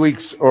suite 3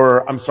 weeks,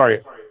 or I'm sorry,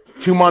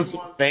 2 months in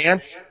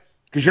advance,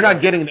 because you're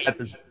not getting that,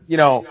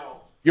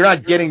 you're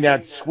not getting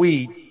that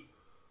suite,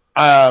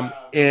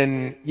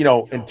 in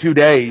 2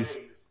 days,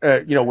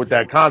 with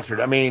that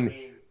concert. I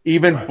mean,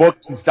 even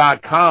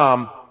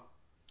Bookings.com,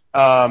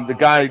 the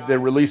guy that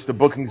released the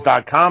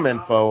Bookings.com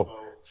info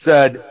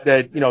said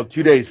that,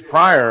 2 days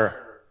prior,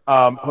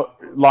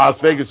 Las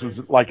Vegas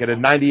was like at a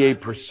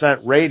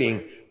 98%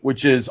 rating,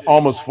 which is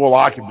almost full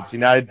occupancy.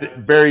 Now,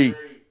 very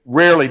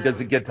rarely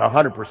does it get to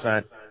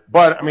 100%,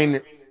 but I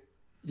mean,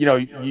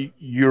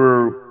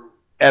 you're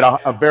at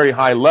a very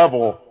high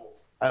level.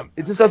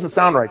 It just doesn't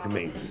sound right to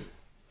me.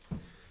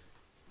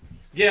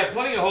 Yeah,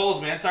 plenty of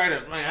holes, man. Sorry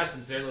to my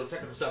absence there, a little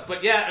technical stuff.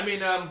 But yeah, I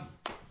mean,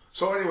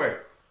 So anyway,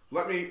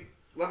 let me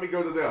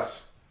go to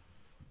this.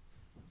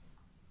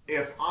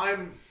 If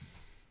I'm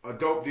a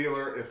dope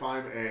dealer, if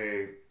I'm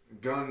a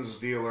guns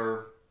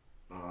dealer,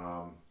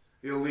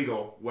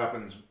 illegal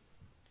weapons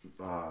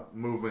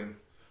moving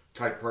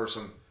type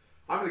person,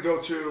 I'm going to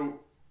go to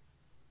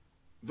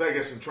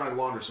Vegas and try to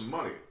launder some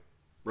money,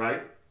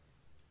 right?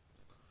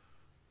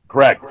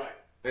 Correct.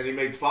 And he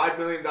made $5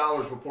 million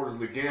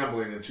reportedly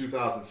gambling in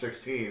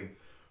 2016.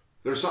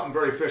 There's something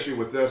very fishy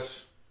with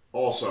this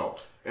also.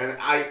 And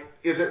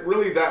is it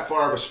really that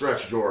far of a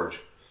stretch, George,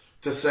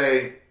 to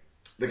say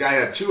the guy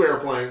had 2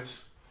 airplanes,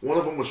 one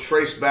of them was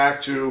traced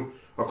back to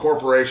a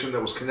corporation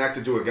that was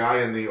connected to a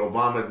guy in the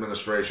Obama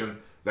administration?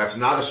 That's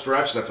not a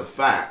stretch, that's a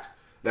fact.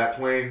 That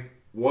plane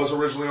was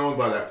originally owned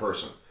by that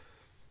person.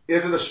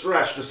 Is it a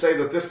stretch to say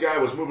that this guy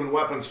was moving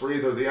weapons for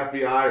either the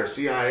FBI or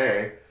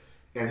CIA,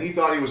 and he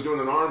thought he was doing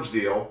an arms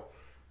deal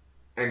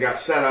and got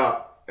set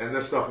up, and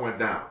this stuff went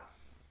down?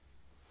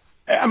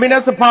 I mean,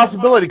 that's a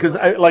possibility because,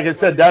 like I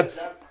said, that's,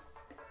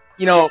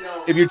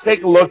 if you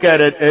take a look at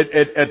it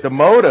at the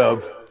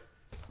motive,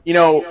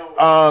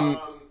 I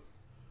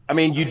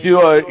mean, you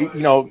do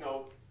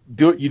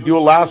a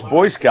last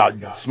Boy Scout,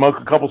 you smoke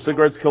a couple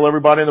cigarettes, kill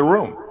everybody in the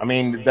room. I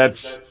mean,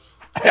 that's,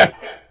 that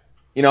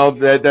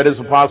is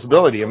a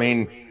possibility. I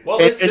mean, well,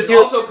 this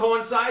also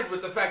coincides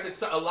with the fact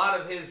that a lot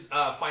of his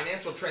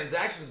financial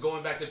transactions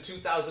going back to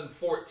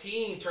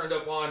 2014 turned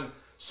up on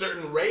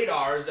certain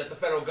radars that the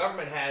federal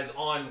government has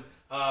on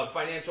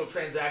financial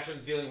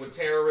transactions dealing with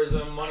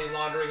terrorism, money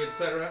laundering,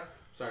 etc.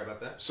 Sorry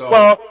about that.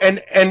 Well,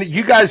 and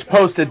you guys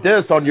posted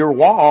this on your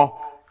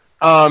wall.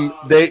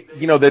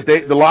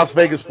 The Las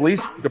Vegas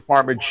Police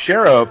Department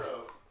sheriff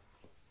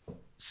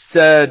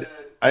said,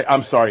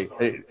 I'm sorry,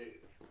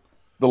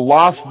 the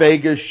Las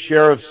Vegas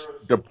Sheriff's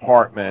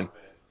Department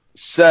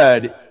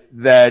said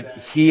that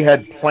he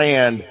had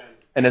planned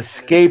an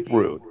escape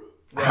route.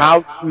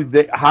 Right.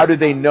 How do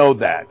they know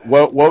that?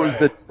 What was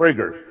the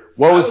trigger?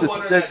 I was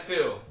wondering that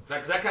too,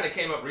 because that kind of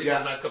came up recently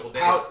in the last couple of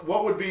days.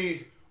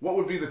 What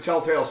would be the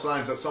telltale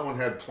signs that someone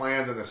had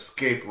planned an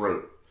escape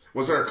route?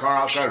 Was there a car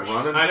outside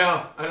running? I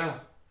know.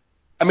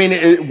 I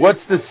mean,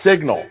 what's the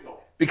signal?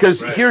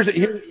 Because here's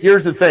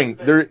the thing.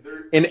 There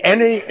in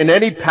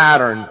any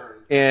pattern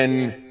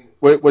in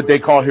what they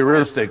call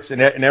heuristics,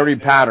 in every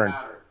pattern,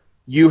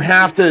 you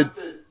have to.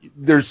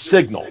 There's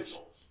signals,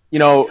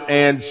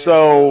 and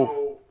so.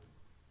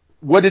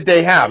 What did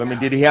they have? I mean,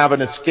 did he have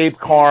an escape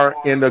car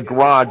in the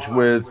garage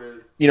with,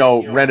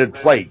 rented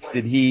plates?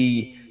 Did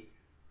he,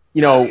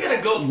 He's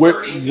gonna go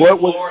 32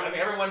 floor. I mean,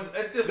 everyone's.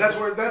 That's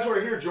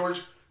where here,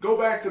 George. Go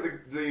back to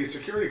the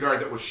security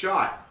guard that was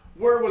shot.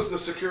 Where was the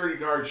security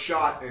guard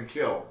shot and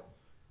killed?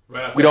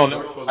 Right. We don't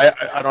know.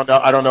 I don't know.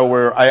 I don't know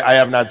where. I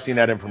have not seen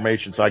that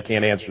information, so I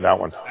can't answer that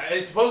one.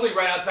 It's supposedly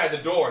right outside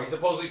the door. He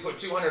supposedly put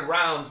 200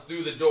 rounds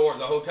through the door,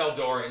 the hotel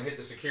door, and hit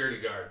the security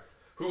guard,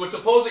 who was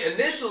supposedly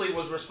initially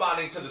was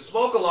responding to the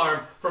smoke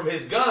alarm from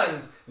his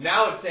guns.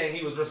 Now it's saying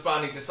he was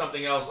responding to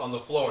something else on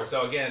the floor.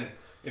 So again,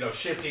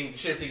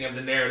 shifting of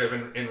the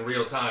narrative in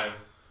real time.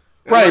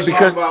 And right.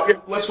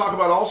 Let's talk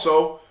about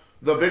also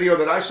the video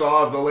that I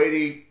saw of the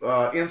lady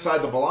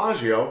inside the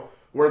Bellagio,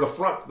 where the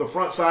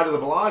front side of the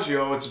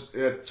Bellagio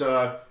it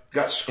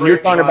got scraped. You're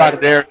talking about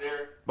it there.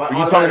 By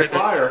automatic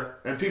fire,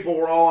 and people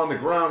were all on the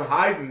ground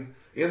hiding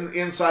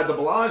inside the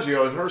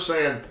Bellagio, and her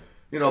saying,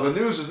 the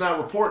news is not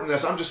reporting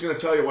this. I'm just going to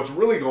tell you what's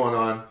really going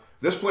on.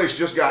 This place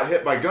just got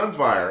hit by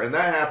gunfire, and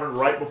that happened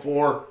right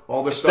before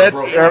all this stuff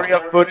broke out. Area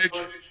footage,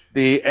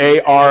 the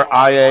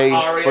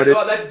ARIA footage.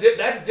 Oh,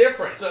 that's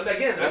different. So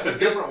again, that's a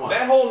different one.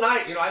 That whole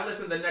night, I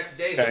listened the next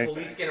day to the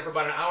police scanner for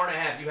about an hour and a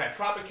half. You had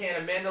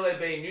Tropicana, Mandalay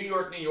Bay, New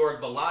York,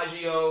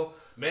 Bellagio,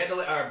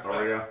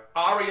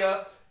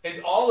 Aria. And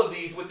all of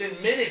these,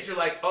 within minutes, you're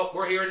like, oh,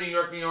 we're here in New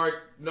York.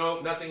 No,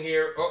 nothing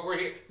here. Oh, we're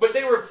here. But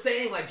they were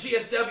saying, like,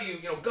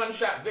 GSW,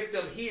 gunshot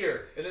victim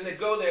here. And then they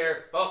go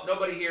there, oh,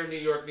 nobody here in New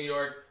York.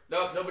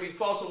 No, nobody,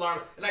 false alarm.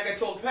 And like I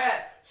told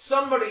Pat,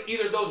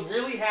 either those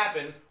really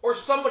happened or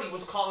somebody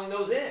was calling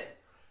those in.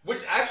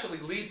 Which actually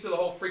leads to the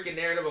whole freaking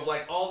narrative of,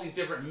 like, all these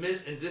different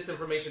mis- and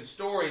disinformation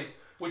stories,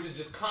 which is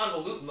just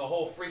convoluting the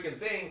whole freaking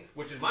thing,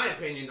 which in my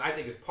opinion, I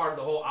think is part of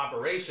the whole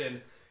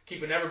operation,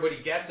 keeping everybody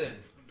guessing.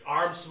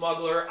 Arms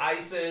smuggler,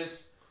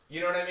 ISIS,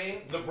 you know what I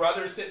mean? The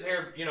brother's sitting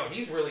there,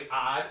 he's really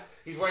odd.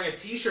 He's wearing a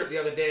t-shirt the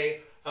other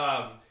day.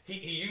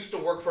 He used to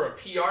work for a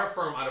PR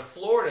firm out of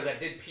Florida that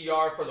did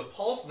PR for the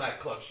Pulse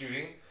nightclub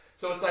shooting.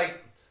 So it's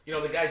like,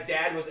 the guy's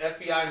dad was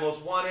FBI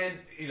most wanted,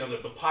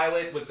 the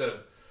pilot with the,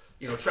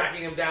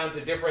 tracking him down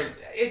to different,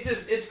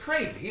 it's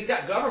crazy. He's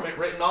got government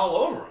written all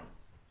over him.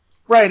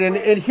 Right, and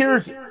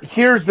here's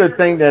the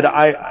thing that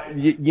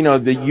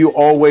that you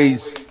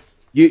always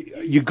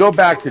you go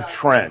back to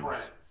trends,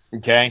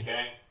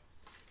 okay?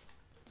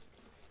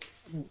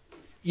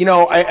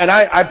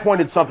 I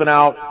pointed something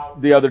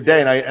out the other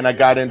day, and I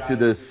got into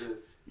this,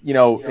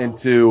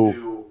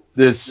 into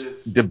this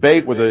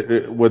debate with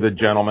a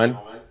gentleman,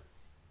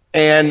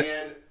 and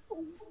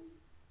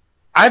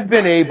I've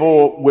been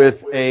able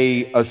with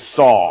a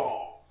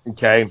saw,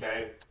 okay,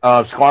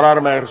 squad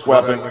automatic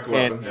weapon,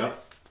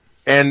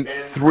 and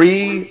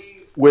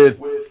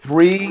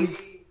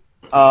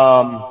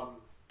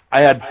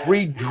I had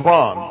 3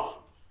 drums.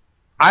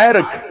 I had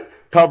to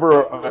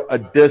cover a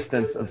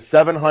distance of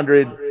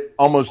 700,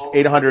 almost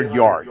 800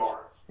 yards.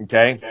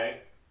 Okay,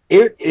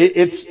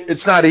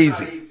 it's not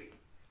easy.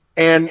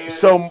 And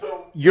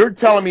so you're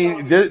telling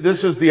me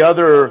this is the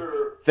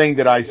other thing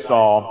that I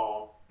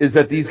saw is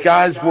that these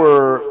guys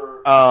were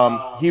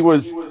he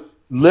was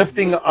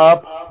lifting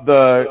up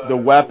the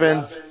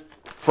weapons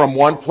from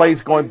one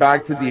place going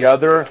back to the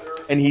other,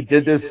 and he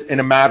did this in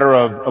a matter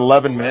of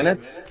 11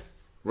 minutes.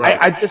 Right.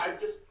 I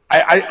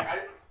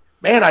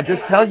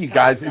just tell you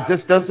guys, it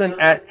just doesn't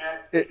add,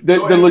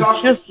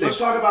 logistics. Let's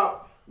talk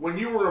about when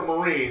you were a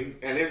Marine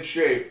and in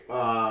shape.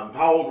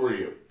 How old were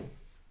you?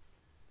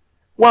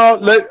 Well,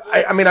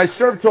 I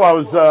served till I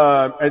was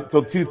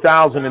until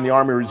 2000 in the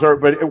Army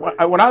Reserve. But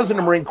when I was in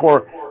the Marine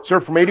Corps,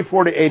 served from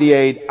 84 to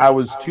 88. I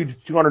was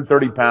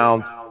 230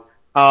 pounds.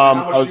 How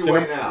much do you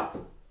weigh now?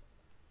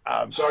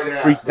 Sorry to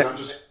ask, but I'm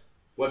just.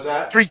 What's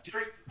that?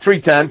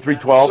 310,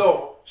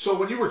 312. So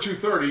when you were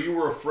 230, you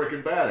were a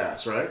freaking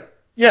badass, right?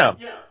 Yeah.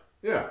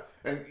 Yeah,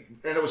 and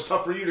it was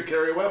tough for you to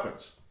carry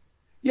weapons.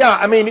 Yeah,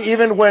 I mean,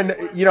 even when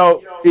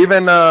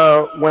when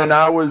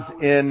I was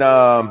in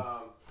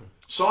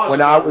saws are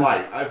not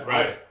light.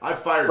 I've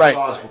fired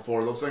saws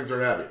before. Those things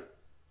are heavy.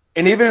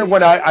 And even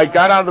when I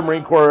got out of the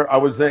Marine Corps, I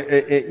was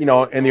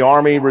in the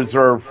Army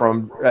Reserve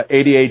from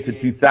 88 to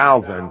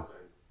 2000.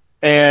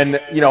 And,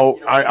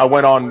 I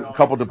went on a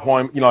couple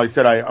deployments. Like I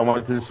said, I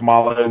went to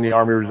Somalia in the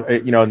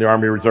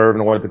Army Reserve,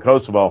 and I went to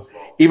Kosovo.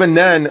 Even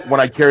then, when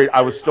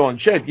I was still in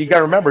shape. You got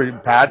to remember,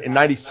 Pat, in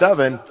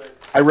 97,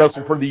 I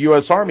wrestled for the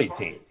U.S. Army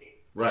team.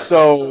 Right.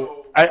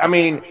 So, I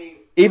mean,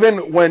 even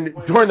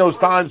during those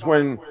times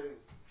when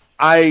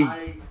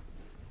I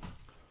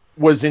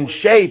was in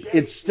shape,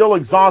 it's still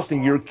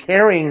exhausting. You're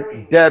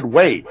carrying dead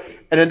weight.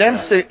 And an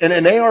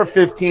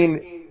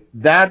AR-15,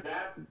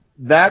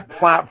 that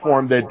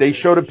platform that they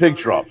showed a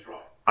picture of,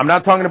 I'm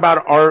not talking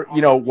about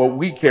what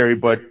we carry,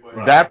 but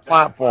that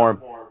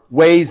platform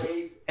weighs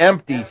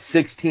empty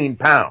 16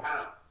 pounds.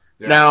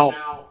 Yeah.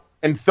 Now,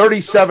 and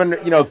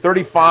 37,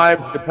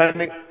 35,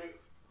 depending.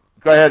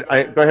 Go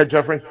ahead,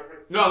 Jeffrey.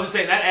 No, I was just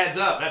saying that adds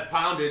up. That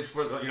poundage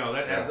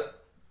that adds up.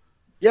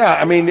 Yeah,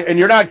 I mean, and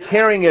you're not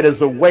carrying it as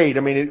a weight.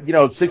 I mean,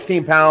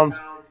 16 pounds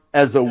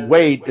as a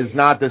weight is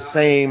not the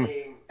same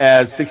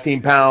as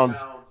 16 pounds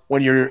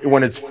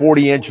when it's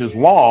 40 inches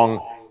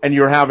long and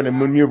you're having to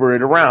maneuver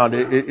it around.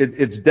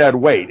 It's dead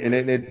weight, and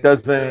it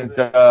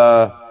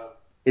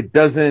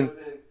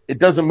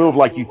doesn't move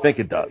like you think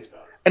it does.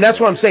 And that's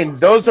what I'm saying.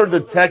 Those are the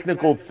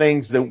technical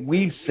things that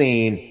we've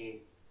seen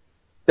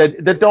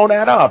that don't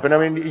add up. And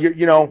I mean,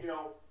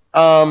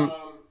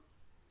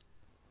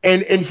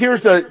 and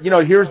here's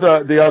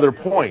the other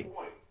point.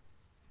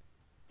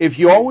 If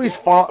you always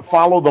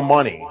follow the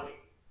money,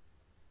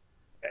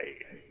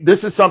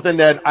 this is something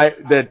that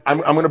I'm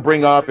going to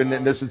bring up,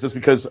 and this is just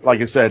because,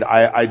 like I said,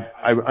 I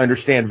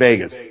understand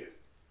Vegas.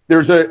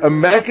 There's a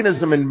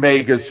mechanism in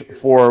Vegas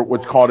for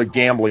what's called a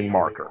gambling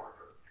marker.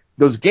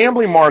 Those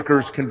gambling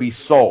markers can be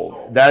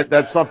sold.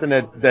 That's something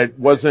that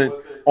wasn't,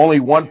 only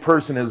one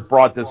person has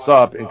brought this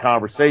up in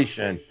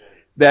conversation,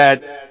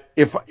 that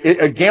if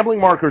a gambling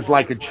marker is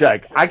like a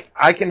check,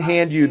 I can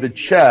hand you the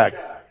check,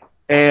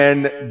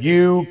 and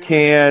you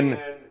can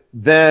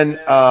then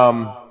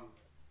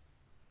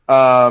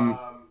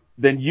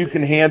you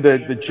can hand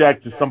the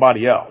check to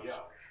somebody else.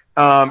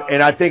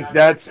 And I think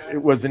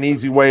it was an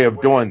easy way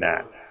of doing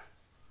that.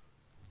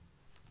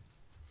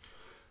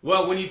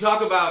 Well, when you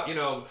talk about,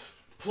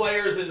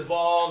 players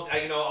involved,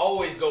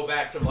 always go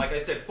back to, like I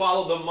said,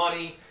 follow the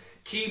money,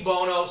 key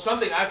bono,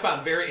 something I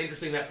found very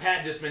interesting that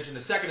Pat just mentioned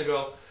a second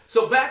ago.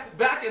 So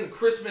back in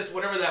Christmas,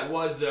 whatever that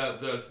was,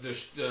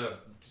 the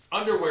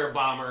underwear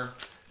bomber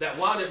that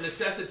wound up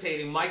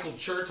necessitating Michael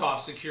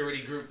Chertoff's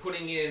security group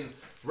putting in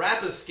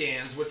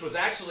Rapiscans, which was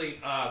actually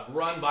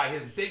run by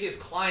his biggest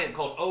client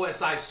called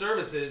OSI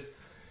Services,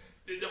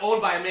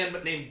 owned by a man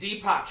named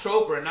Deepak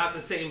Chopra, not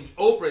the same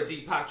Oprah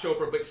Deepak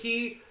Chopra, but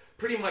he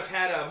pretty much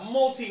had a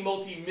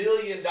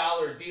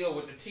multi-million-dollar deal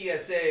with the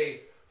TSA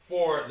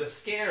for the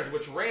scanners,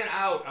 which ran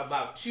out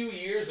about 2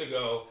 years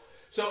ago.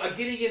 So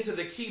getting into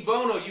the key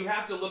bono, you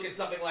have to look at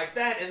something like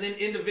that, and then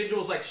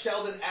individuals like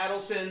Sheldon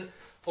Adelson,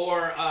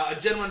 or a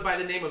gentleman by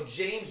the name of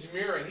James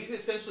Murin. He's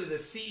essentially the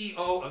CEO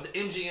of the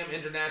MGM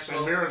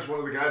International. And Murin's one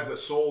of the guys that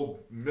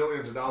sold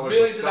millions of dollars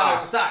of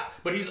stock.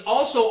 But he's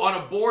also on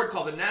a board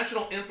called the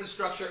National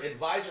Infrastructure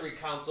Advisory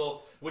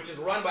Council, which is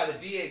run by the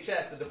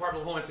DHS, the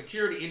Department of Homeland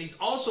Security, and he's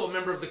also a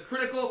member of the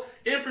Critical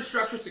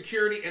Infrastructure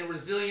Security and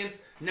Resilience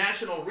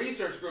National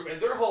Research Group, and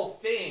their whole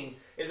thing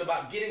is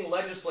about getting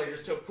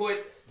legislators to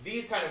put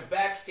these kind of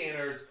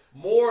backscanners,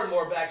 more and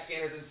more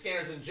backscanners and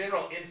scanners in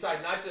general,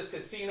 inside not just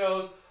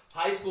casinos,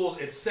 high schools,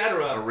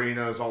 etc.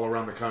 Arenas all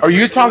around the country. Are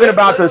you talking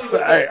about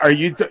are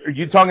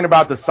you talking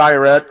about the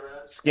Siret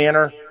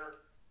scanner?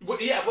 Well,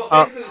 yeah, well,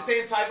 basically the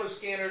same type of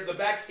scanner, the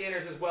back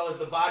scanners as well as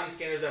the body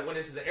scanners that went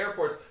into the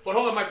airports. But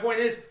hold on, my point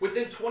is,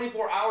 within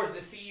 24 hours, the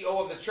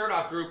CEO of the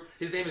Chertoff Group,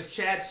 his name is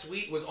Chad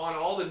Sweet, was on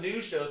all the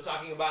news shows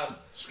talking about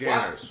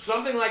scanners. Wow,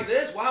 something like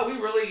this. Wow, we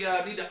really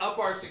need to up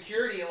our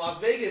security in Las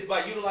Vegas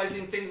by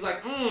utilizing things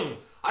like,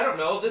 I don't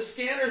know, the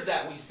scanners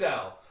that we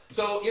sell.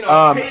 So, you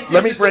know, pay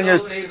attention to those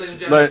names, ladies and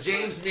gentlemen.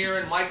 James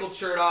Mirren, Michael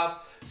Chertoff,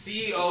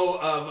 CEO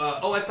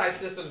of OSI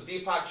Systems,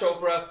 Deepak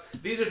Chopra.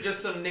 These are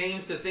just some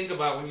names to think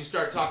about when you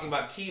start talking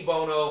about Key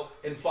Bono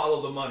and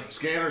follow the money.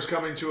 Scanners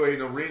coming to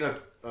an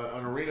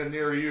arena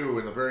near you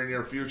in the very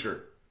near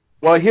future.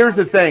 Well, here's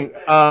the thing.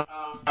 I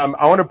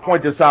want to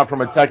point this out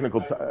from a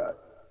technical.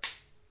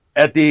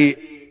 At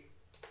the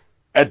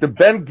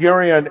Ben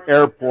Gurion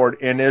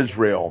Airport in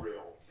Israel,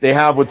 they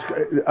have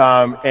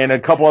and a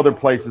couple other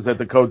places at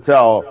the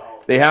hotel.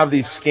 They have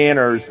these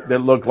scanners that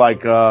look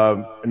like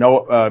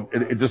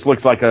it just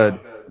looks like a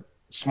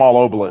small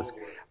obelisk.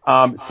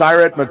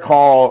 Siret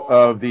McCall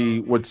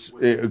of what's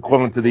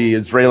equivalent to the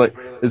Israeli,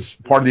 is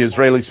part of the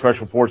Israeli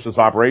Special Forces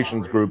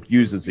Operations Group,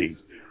 uses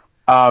these.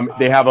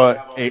 They have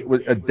a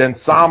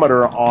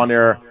densometer on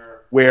there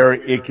where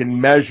it can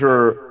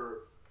measure.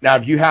 Now,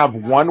 if you have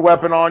one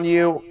weapon on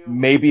you,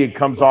 maybe it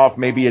comes off,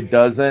 maybe it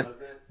doesn't.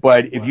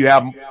 But if you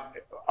have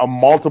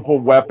multiple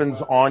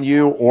weapons on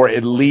you, or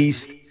at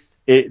least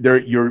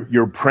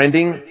you're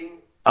printing,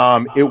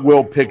 it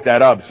will pick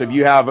that up. So if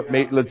you have,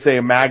 let's say,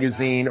 a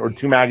magazine or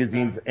two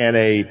magazines and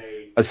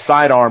a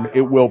sidearm,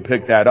 it will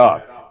pick that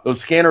up.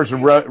 Those scanners are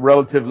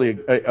relatively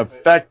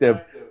effective,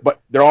 but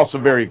they're also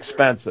very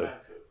expensive.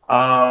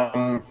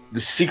 The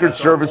Secret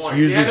Service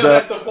uses that.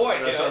 That's the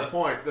point. That's our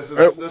point.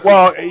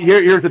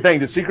 Here's the thing.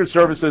 The Secret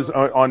Services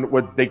on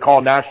what they call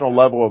national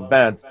level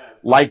events,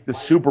 like the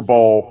Super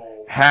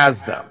Bowl,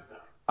 has them.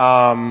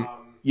 So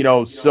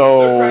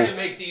they're trying to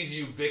make these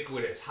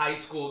ubiquitous. High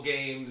school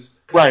games,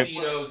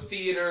 casinos,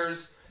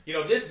 theaters.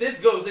 This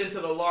goes into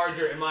the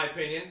larger, in my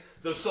opinion,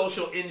 the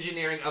social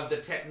engineering of the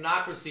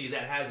technocracy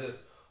that has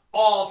us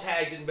all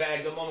tagged and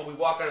bagged the moment we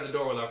walk out of the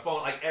door with our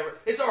phone.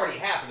 It's already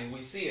happening.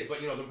 We see it,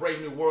 but the brave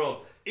new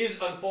world is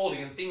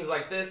unfolding, and things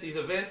like this, these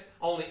events,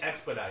 only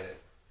expedite it.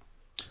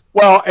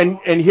 Well, and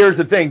here's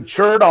the thing.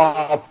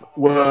 Chertoff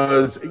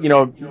was,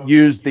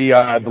 used the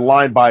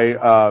line by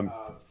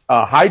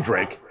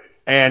Heydrich,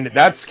 and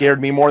that scared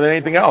me more than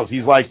anything else.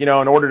 He's like, in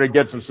order to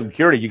get some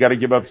security, you got to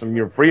give up some of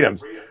your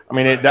freedoms. I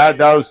mean, that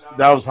was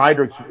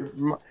Heydrich's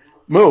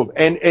move.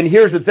 And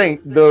here's the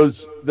thing.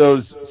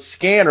 Those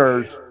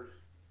scanners,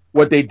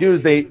 what they do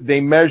is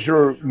they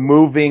measure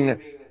moving.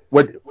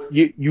 What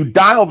you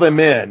dial them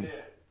in,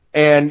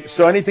 and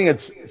so anything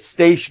that's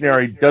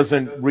stationary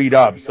doesn't read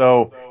up.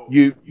 So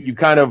you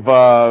kind of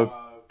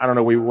I don't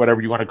know,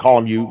 whatever you want to call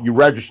them, you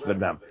register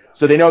them.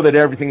 So they know that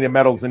everything that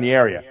metal's in the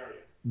area.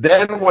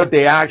 Then what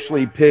they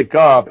actually pick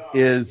up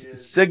is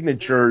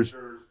signatures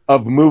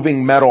of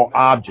moving metal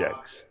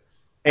objects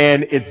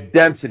and its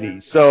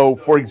density. So,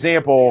 for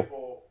example,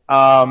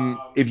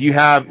 if you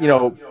have,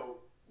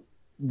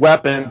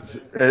 weapons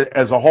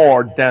as a whole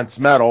are dense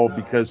metal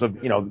because of,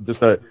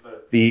 just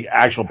the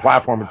actual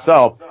platform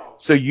itself.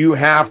 So you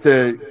have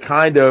to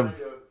kind of,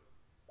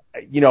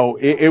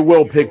 it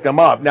will pick them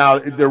up. Now,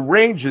 the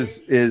range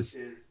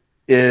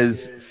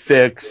is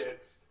fixed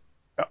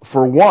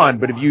for one,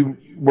 but if you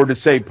were to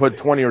say put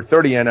 20 or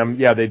 30 in them,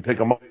 yeah, they'd pick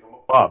them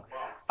up.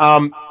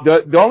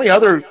 The only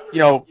other,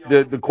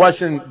 the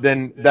question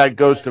then that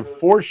goes to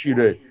force you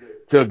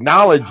to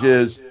acknowledge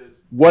is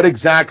what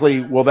exactly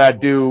will that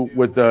do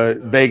with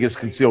the Vegas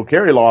concealed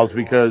carry laws?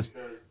 Because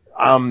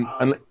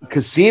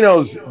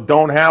casinos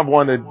don't have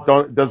one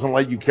that doesn't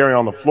let you carry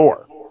on the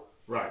floor.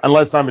 Right.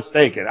 Unless I'm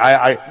mistaken.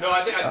 I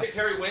think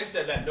Terry Wynn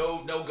said that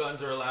no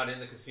guns are allowed in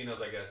the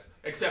casinos, I guess,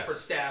 except for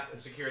staff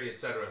and security,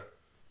 etc.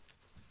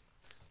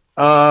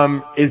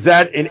 Is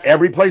that in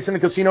every place in the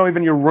casino,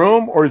 even your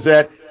room, or is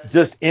that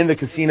just in the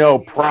casino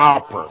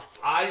proper?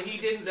 He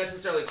didn't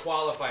necessarily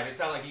qualify. It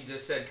sounded like he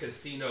just said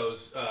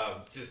casinos,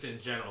 just in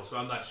general. So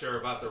I'm not sure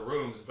about the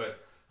rooms, but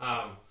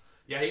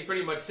he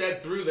pretty much said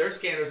through their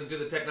scanners and through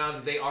the technology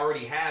they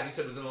already have. He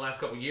said within the last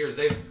couple of years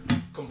they've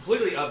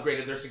completely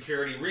upgraded their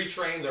security,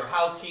 retrained their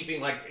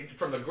housekeeping, like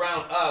from the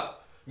ground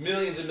up,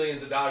 millions and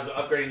millions of dollars of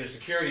upgrading their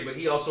security. But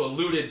he also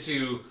alluded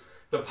to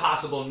the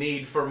possible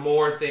need for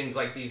more things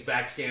like these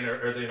back scanner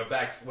or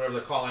whatever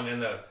they're calling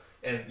and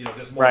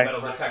just more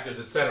metal detectors,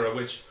 etc.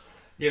 Which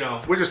we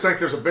just think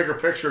there's a bigger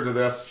picture to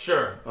this.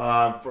 Sure.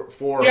 For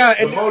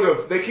the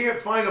motive, they can't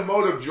find a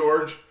motive,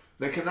 George.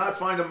 They cannot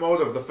find a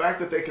motive. The fact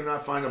that they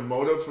cannot find a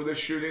motive for this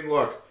shooting,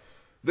 look,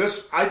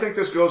 I think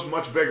this goes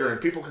much bigger, and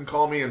people can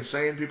call me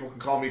insane, people can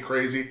call me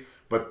crazy,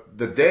 but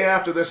the day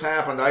after this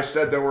happened, I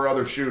said there were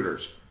other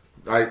shooters.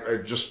 I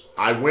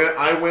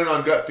win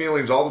on gut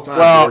feelings all the time,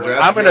 Well, George.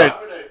 I'm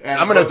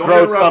gonna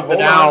throw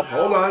something out.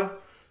 Hold on.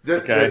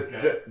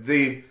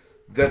 Okay.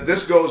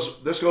 This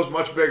goes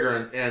much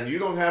bigger, and you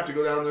don't have to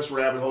go down this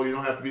rabbit hole. You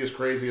don't have to be as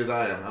crazy as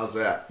I am. How's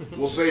that?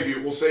 We'll save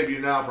you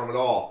now from it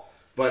all.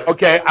 But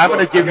okay, I'm look,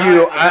 going to give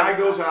you.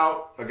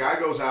 A guy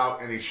goes out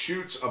and he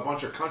shoots a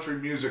bunch of country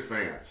music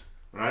fans,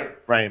 right?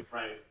 Right.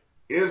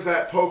 Is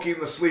that poking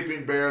the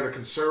sleeping bear, the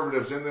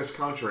conservatives in this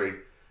country,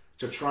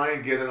 to try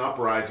and get an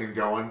uprising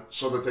going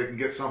so that they can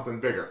get something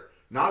bigger?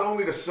 Not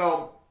only to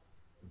sell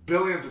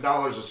billions of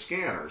dollars of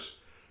scanners,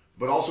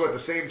 but also at the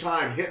same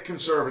time hit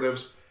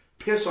conservatives,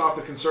 piss off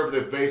the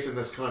conservative base in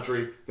this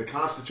country, the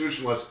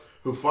constitutionalists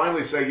who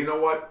finally say, you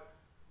know what?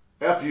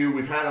 F you,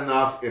 we've had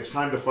enough, it's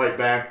time to fight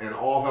back, and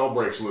all hell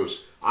breaks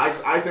loose.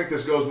 I think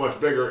this goes much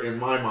bigger in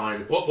my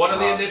mind. Well, one of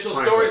the initial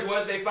stories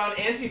was they found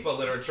Antifa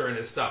literature in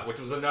his stuff, which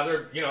was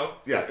another, we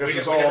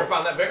never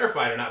found that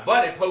verified or not.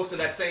 But it posted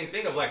that same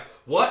thing of like,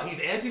 what, he's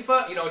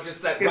Antifa?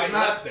 Just that right and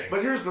left thing.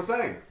 But here's the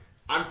thing.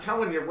 I'm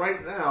telling you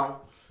right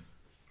now,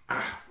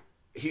 I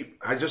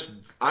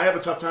have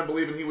a tough time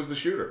believing he was the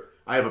shooter.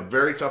 I have a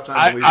very tough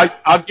time believing.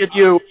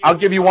 I'll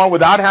give you one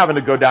without having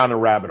to go down the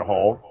rabbit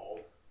hole.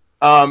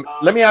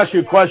 Let me ask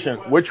you a question.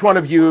 Which one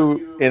of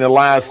you in the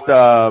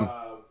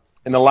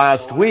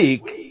last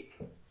week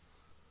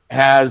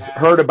has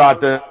heard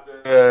about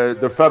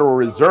the Federal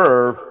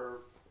Reserve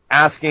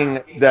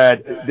asking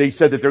that they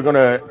said that they're going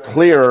to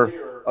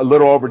clear a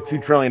little over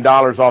 $2 trillion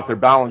off their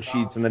balance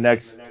sheets in the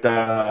next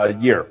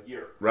year?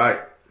 Right.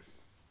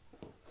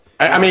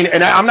 I mean,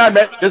 and I'm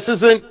not. This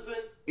isn't.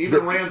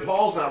 Even Rand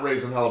Paul's not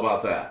raising hell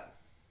about that.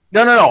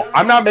 No.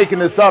 I'm not making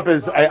this up.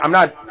 I'm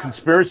not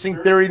conspiracy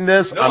theorying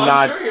this. No,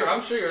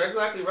 I'm sure you're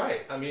exactly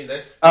right. I mean,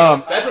 that's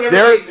what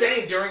everybody's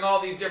saying during all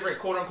these different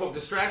quote unquote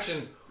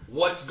distractions.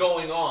 What's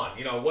going on?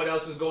 What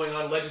else is going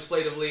on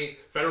legislatively,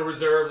 Federal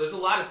Reserve? There's a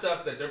lot of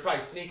stuff that they're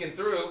probably sneaking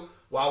through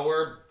while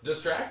we're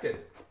distracted.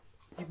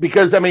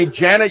 Because, I mean,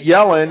 Janet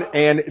Yellen,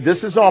 and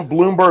this is on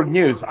Bloomberg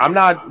News. I'm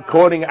not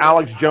quoting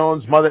Alex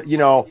Jones, Mother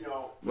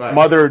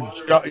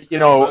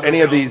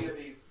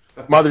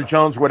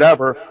Jones,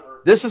 whatever.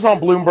 This is on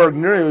Bloomberg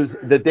News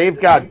that they've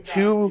got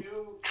 $2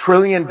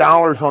 trillion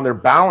on their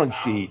balance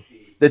sheet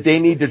that they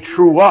need to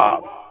true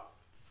up.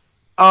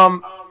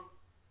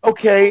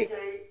 Okay,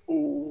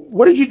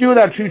 what did you do with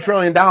that $2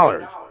 trillion?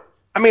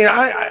 I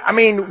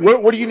mean,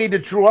 what do you need to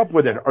true up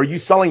with it? Are you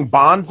selling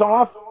bonds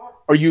off?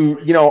 Are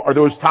are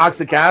those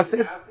toxic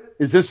assets?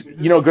 Is this,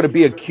 going to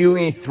be a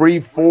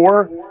QE3,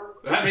 4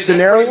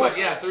 scenario?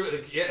 That's pretty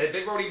much,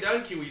 they've already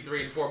done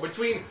QE3 and 4.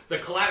 Between the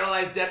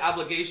collateralized debt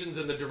obligations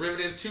and the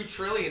derivatives, $2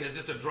 trillion is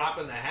just a drop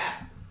in the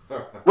hat.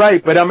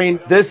 Right, but I mean,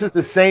 this is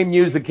the same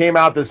news that came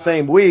out the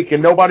same week,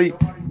 and no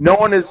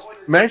one is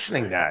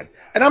mentioning that.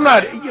 And I'm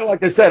not,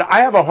 like I said,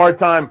 I have a hard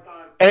time.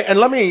 And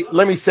let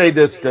me say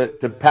this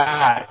to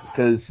Pat,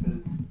 because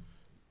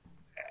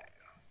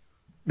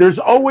there's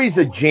always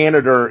a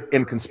janitor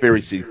in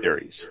conspiracy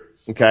theories.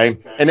 Okay,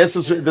 and this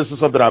is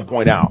something I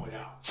point out.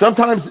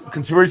 Sometimes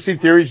conspiracy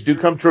theories do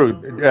come true.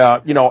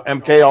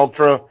 MK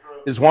Ultra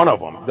is one of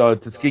them. The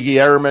Tuskegee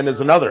Airmen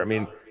is another. I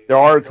mean, there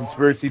are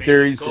conspiracy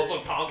theories. Gulf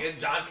of Tonkin,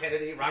 John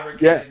Kennedy, Robert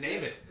Kennedy,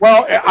 name it.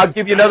 Well, I'll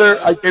give you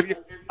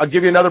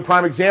another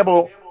prime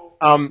example.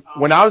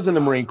 When I was in the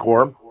Marine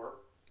Corps,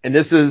 and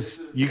this is,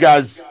 you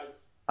guys,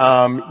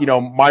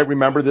 might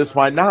remember this,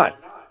 might not.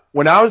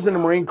 When I was in the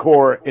Marine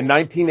Corps in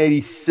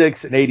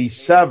 1986 and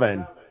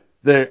 87,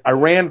 the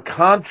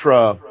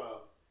Iran-Contra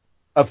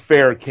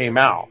affair came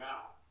out.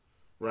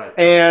 Right.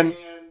 And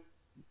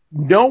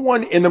no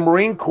one in the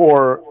Marine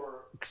Corps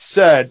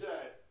said,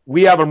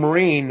 we have a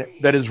Marine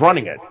that is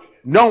running it.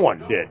 No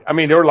one did. I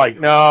mean, they were like,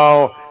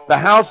 no. The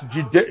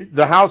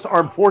House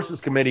Armed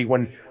Forces Committee,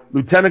 when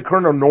Lieutenant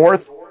Colonel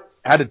North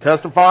had to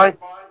testify,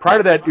 prior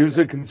to that, it was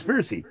a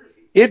conspiracy.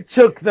 It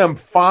took them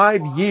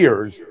 5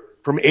 years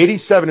from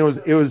 87.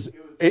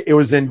 It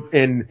was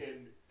in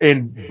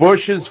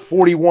Bush's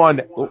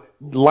 41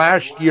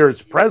 last year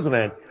as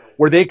president,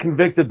 where they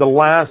convicted the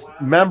last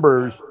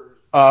members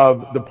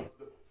of the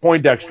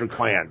Poindexter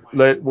clan,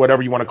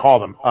 whatever you want to call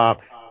them,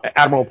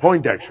 Admiral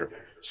Poindexter.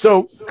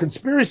 So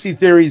conspiracy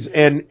theories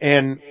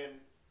and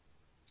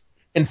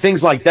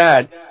things like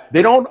that,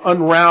 they don't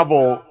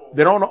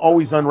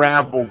always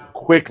unravel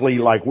quickly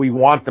like we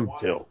want them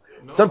to.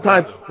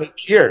 Sometimes it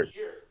takes years.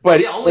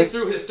 But only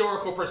through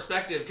historical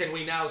perspective can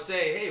we now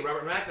say, hey,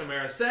 Robert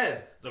McNamara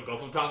said the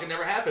Gulf of Tonkin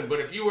never happened. But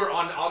if you were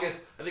on I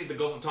think the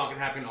Gulf of Tonkin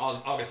happened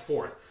August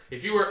 4th.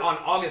 If you were on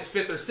August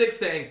 5th or 6th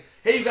saying,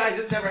 hey, you guys,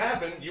 this never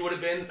happened, you would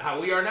have been how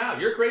we are now.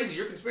 You're crazy.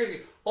 You're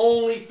conspiracy.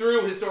 Only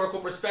through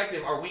historical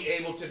perspective are we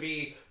able to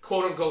be,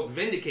 quote unquote,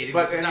 vindicated.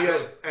 But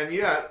and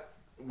yet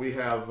we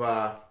have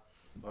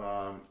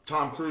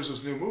Tom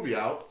Cruise's new movie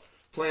out,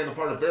 playing the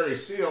part of Barry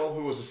Seal,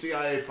 who was a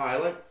CIA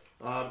pilot.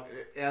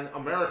 And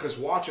America's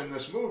watching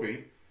this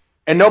movie,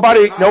 And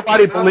nobody It's not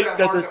believes that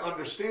that hard there's. to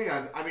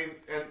understand. I mean,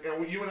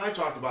 and you and I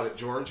talked about it,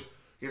 George.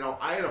 You know,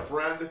 I had a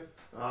friend.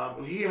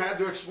 He had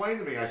to explain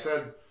to me. I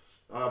said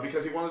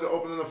because he wanted to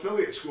open an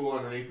affiliate school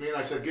underneath me, and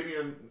I said, "Give me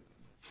your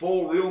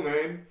full real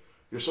name,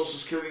 your social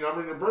security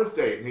number, and your birth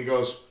date." And he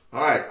goes,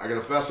 "All right, I got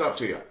to fess up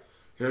to you.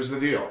 Here's the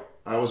deal.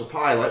 I was a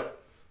pilot.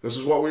 This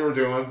is what we were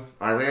doing.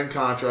 I ran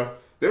Contra.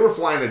 They were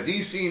flying a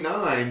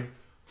DC-9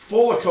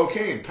 full of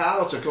cocaine,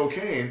 pallets of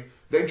cocaine.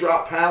 They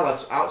dropped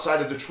pallets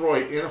outside of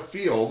Detroit in a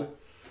field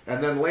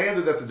and then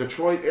landed at the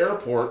Detroit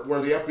airport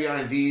where the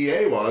FBI and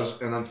DEA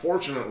was. And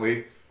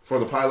unfortunately for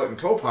the pilot and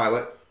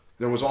co-pilot,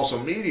 there was also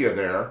media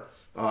there.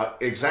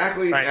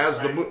 Exactly Right. as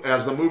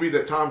the movie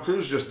that Tom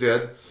Cruise just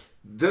did.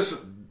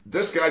 This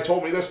guy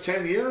told me this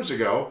 10 years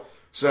ago.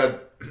 Said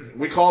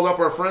we called up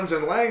our friends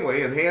in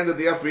Langley and handed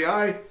the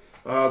FBI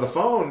the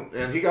phone,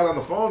 and he got on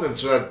the phone and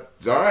said,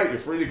 "All right, you're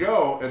free to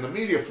go." And the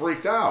media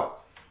freaked out.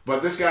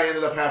 But this guy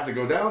ended up having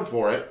to go down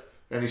for it,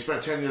 and he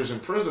spent 10 years in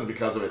prison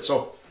because of it.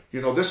 So,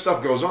 you know, this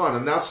stuff goes on,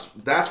 and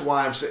that's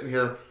why I'm sitting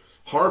here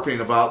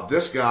harping about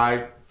this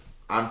guy.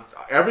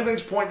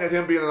 Everything's pointing at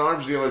him being an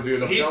arms dealer,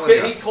 dude. I'm telling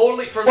you. He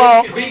totally, for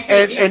Well, me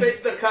too, he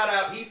fits the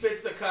cutout. He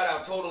fits the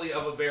cutout totally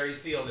of a Barry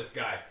Seal, this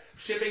guy.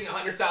 Shipping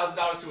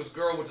 $100,000 to his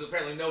girl, which is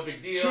apparently no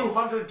big deal.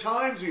 200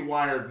 times he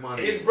wired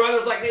money. His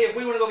brother's like, hey, if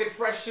we want to go get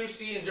fresh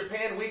sushi in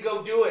Japan, we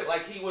go do it.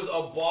 Like, he was a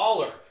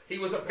baller. He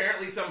was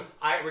apparently some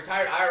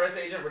retired IRS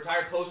agent,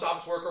 retired post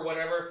office worker,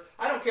 whatever.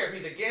 I don't care if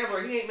he's a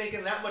gambler. He ain't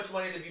making that much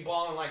money to be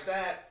balling like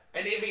that.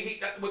 And I mean,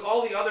 with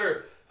all the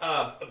other,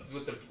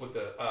 with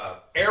the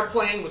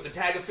airplane, with the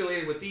tag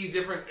affiliated with these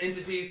different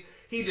entities,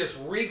 he just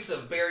reeks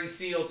of Barry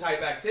Seal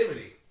type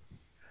activity.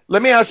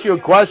 Let me ask you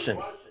a question.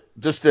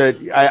 Just to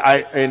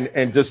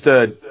just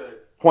to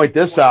point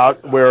this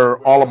out, where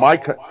all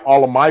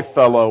of my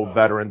fellow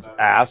veterans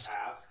ask,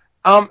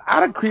 out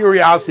of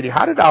curiosity,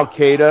 how did Al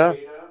Qaeda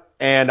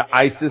and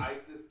ISIS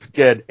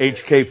get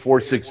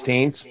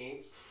HK-416s?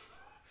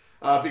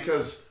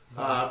 Because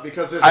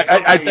there's a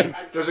company,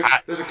 there's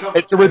a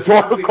company, It's a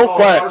rhetorical called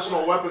question.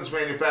 Arsenal Weapons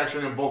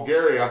Manufacturing in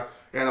Bulgaria,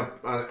 and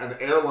an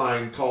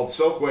airline called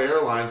Silkway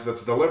Airlines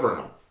that's delivering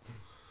them.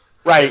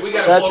 Right. We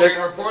got a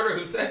Bulgarian reporter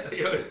who said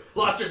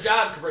lost her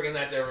job for bringing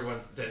that to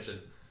everyone's attention.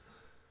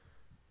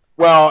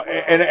 Well,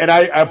 and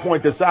I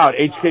point this out,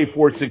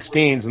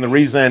 HK-416s, and the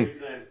reason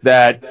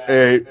that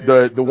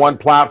the one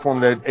platform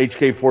that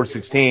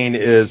HK-416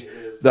 is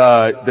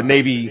the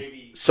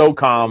Navy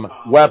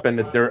SOCOM weapon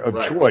that they're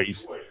of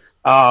choice,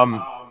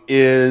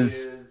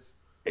 is,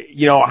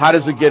 you know, how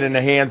does it get in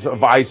the hands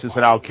of ISIS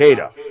and Al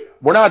Qaeda?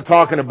 We're not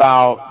talking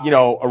about, you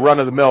know, a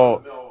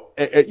run-of-the-mill,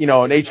 you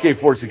know, an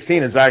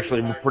HK-416 is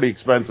actually a pretty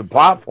expensive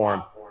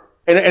platform.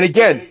 And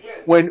again,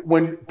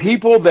 when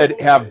people that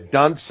have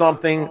done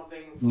something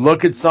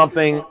look at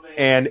something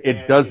and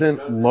it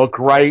doesn't look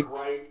right,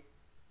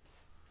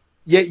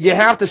 you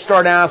have to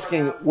start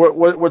asking,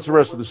 what's the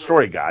rest of the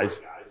story, guys?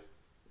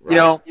 You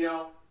know,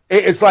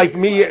 it's like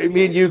me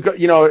and you,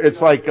 you know,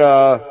 it's like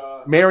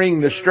marrying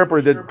the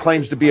stripper that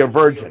claims to be a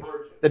virgin.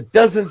 That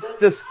doesn't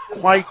just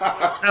quite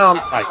sound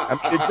right. I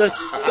mean, it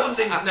just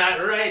something's not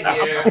right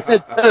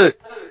here.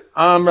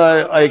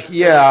 like,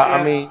 yeah,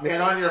 I mean.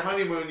 And on your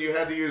honeymoon, you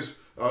had to use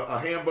a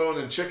ham bone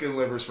and chicken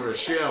livers for a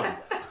shim.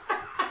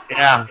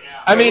 Yeah.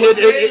 I mean,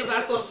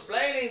 that's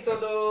explaining to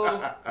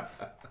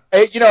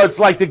do. You know, it's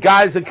like the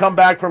guys that come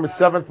back from a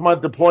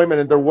 7th-month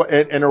deployment and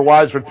their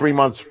wives are 3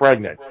 months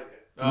pregnant.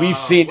 We've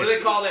seen. What do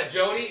they call that,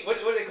 Jody? What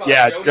do they call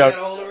that? Jody got a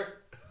hold of her?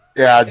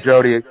 Yeah,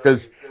 Jody.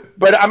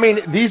 But I mean,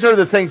 these are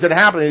the things that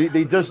happen.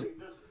 They just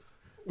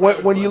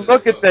when you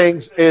look at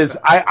things, is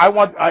I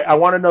want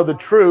to know the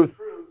truth.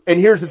 And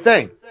here's the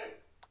thing: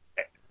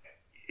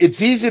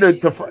 it's easy to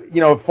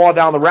you know, fall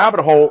down the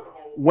rabbit hole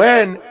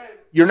when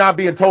you're not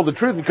being told the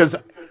truth. Because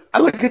I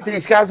look at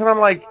these guys and I'm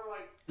like,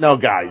 no,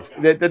 guys,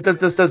 that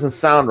just doesn't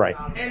sound right.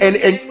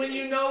 And when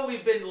you know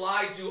we've been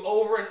lied to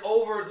over and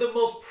over, the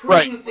most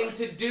prudent thing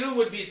to do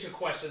would be to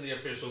question the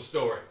official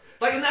story.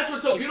 Like, and that's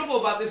what's so beautiful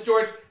about this,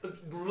 George.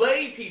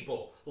 Lay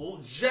people,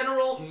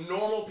 general,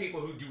 normal people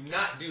who do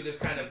not do this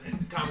kind of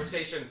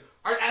conversation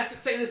are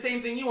saying the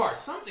same thing you are.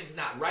 Something's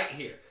not right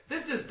here.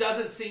 This just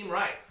doesn't seem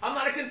right. I'm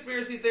not a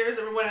conspiracy theorist.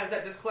 Everyone has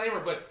that disclaimer,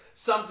 but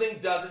something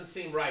doesn't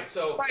seem right.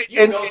 So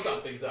you know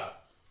something's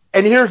up.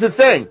 And here's the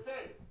thing.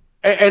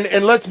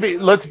 And let's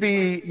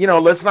be, you know,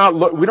 let's not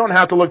look, we don't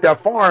have to look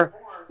that far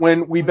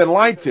when we've been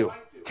lied to.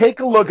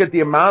 Take a look at the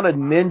amount of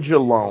ninja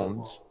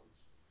loans.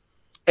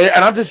 And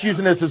I'm just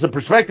using this as a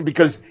perspective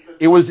because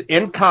it was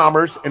in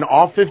commerce in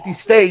all 50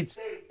 states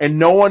and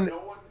no one,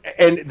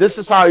 and this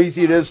is how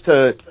easy it is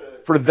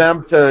for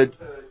them to,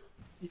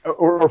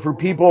 or for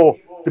people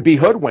to be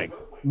hoodwinked.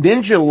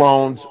 Ninja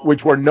loans,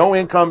 which were no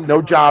income,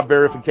 no job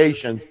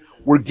verifications,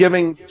 were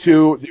giving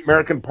to the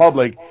American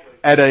public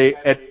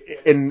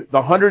in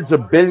the hundreds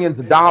of billions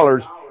of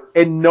dollars,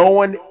 and no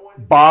one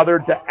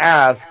bothered to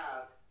ask,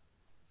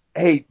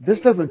 hey,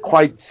 this doesn't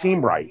quite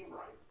seem right.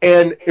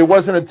 And it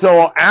wasn't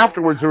until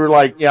afterwards we were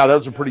like, yeah, that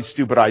was a pretty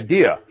stupid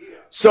idea.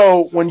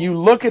 So when you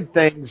look at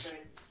things,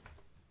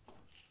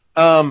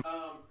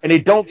 and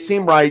it don't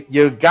seem right,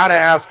 you got to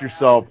ask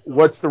yourself,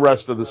 what's the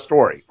rest of the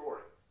story?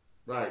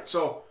 Right.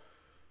 So,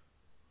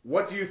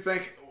 what do you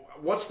think?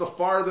 What's the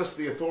farthest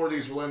the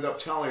authorities will end up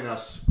telling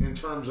us in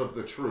terms of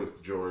the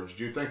truth, George?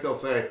 Do you think they'll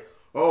say,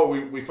 "Oh,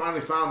 we finally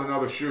found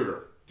another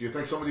shooter"? Do you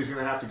think somebody's going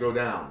to have to go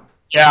down?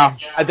 Yeah,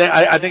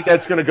 I think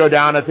that's going to go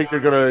down. I think they're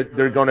going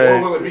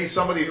Or will to. it be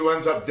somebody who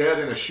ends up dead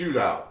in a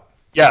shootout?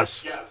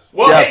 Yes.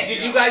 Well, Yes. hey,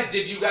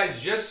 did you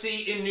guys just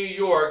see in New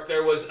York?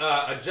 There was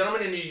a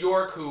gentleman in New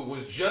York who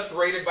was just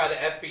raided by the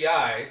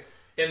FBI,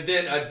 and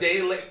then a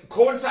day late,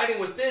 coinciding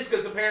with this,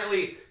 because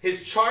apparently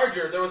his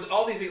charger, there was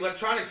all these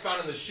electronics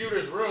found in the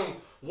shooter's room.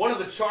 One of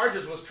the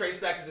chargers was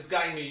traced back to this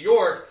guy in New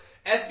York.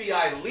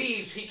 FBI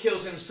leaves, he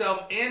kills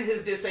himself and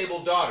his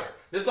disabled daughter.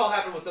 This all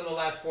happened within the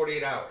last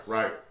 48 hours.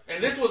 Right.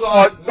 And this was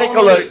on Take a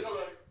normal look. news.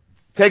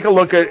 Take a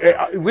look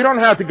at. We don't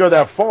have to go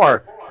that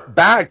far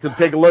back to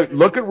take a look.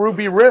 Look at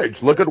Ruby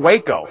Ridge. Look at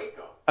Waco.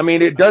 I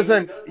mean, it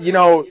doesn't.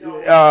 Or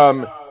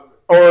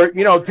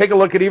take a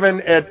look at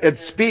even at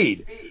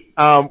Speed.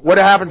 What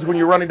happens when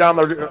you're running down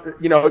the?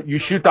 You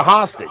shoot the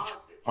hostage.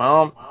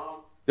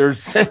 Well,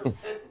 there's.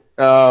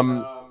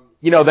 That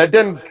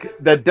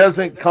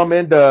doesn't come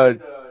into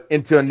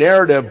a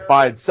narrative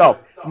by itself.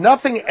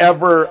 Nothing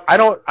ever.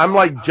 I'm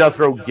like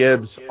Jethro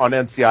Gibbs on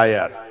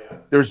NCIS.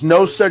 There's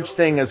no such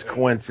thing as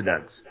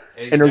coincidence,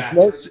 and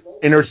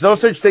there's no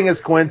such thing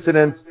as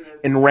coincidence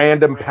in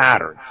random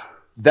patterns.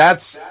 That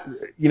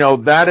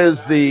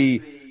is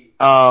the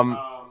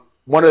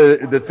one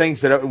of the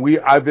things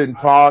that I've been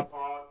taught,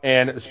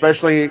 and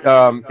especially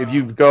if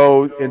you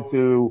go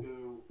into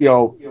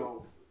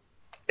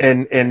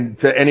and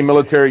to any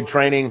military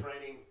training,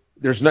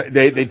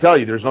 they tell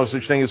you there's no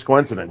such thing as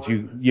coincidence.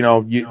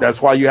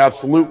 That's why you have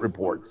salute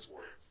reports.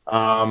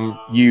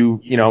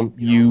 You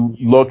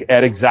look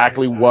at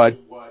exactly what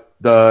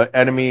the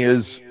enemy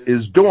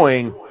is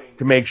doing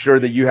to make sure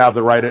that you have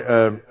the right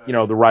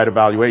the right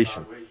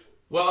evaluation.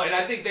 Well, and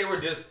I think they were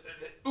just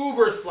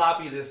uber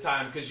sloppy this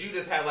time because you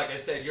just had, like I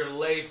said, your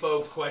lay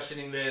folks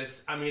questioning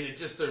this. I mean,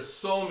 there's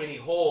so many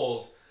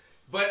holes.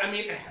 But I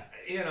mean,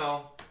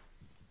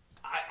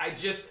 I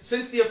just,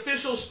 since the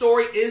official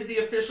story is the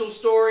official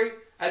story,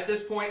 at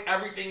this point,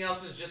 everything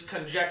else is just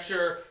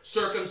conjecture,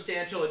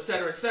 circumstantial, et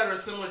cetera,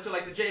 similar to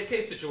like the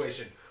JFK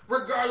situation.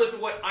 Regardless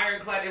of what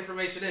ironclad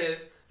information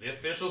is, the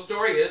official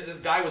story is this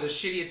guy with a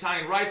shitty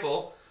Italian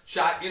rifle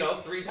shot,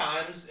 3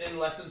 times in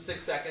less than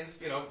 6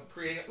 seconds,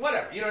 creating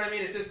whatever. You know what I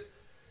mean? It just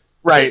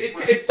right.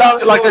 It's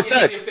tough to like go I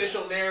said, against the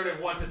official narrative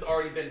once it's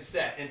already been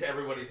set into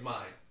everybody's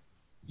mind.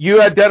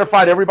 You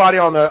identified everybody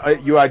on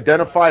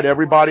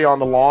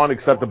the lawn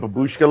except the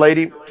babushka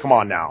lady. Come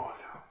on now.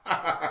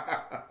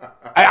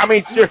 I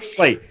mean,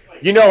 seriously.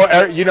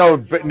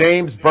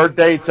 Names, birth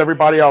dates,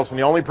 everybody else, and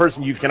the only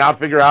person you cannot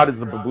figure out is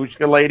the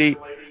babushka lady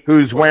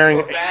who's wearing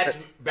or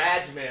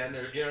badge man.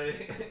 Or,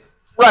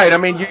 Right. I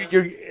mean,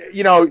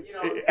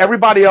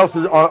 everybody else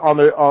is on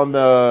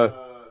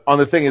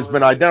the thing has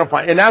been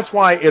identified, and that's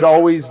why it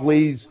always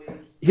leads.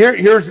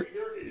 Here's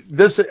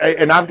this,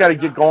 and I've got to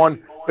get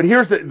going. But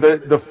here's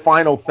the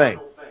final thing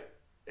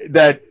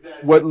that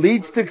what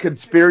leads to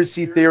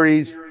conspiracy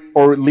theories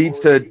or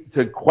leads to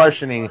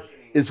questioning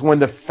is when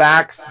the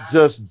facts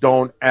just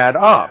don't add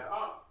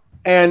up.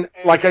 And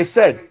like I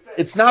said,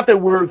 it's not that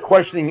we're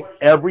questioning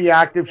every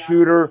active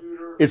shooter.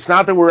 It's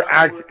not that we're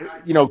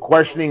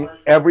questioning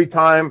every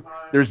time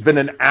there's been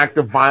an act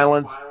of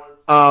violence.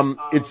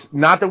 It's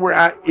not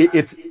that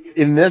it's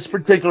in this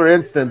particular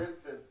instance,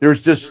 there's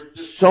just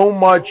so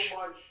much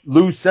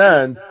loose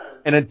ends.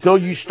 And until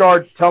you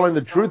start telling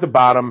the truth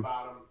about them,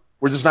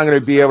 we're just not going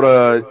to be able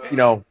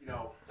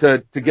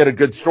to, to get a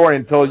good story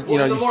until,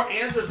 the more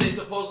answers they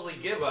supposedly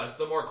give us,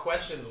 the more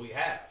questions we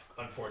have,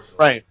 unfortunately.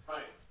 Right.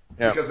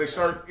 Yeah. Because they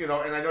start, and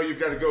I know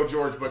you've got to go,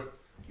 George, but,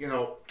 in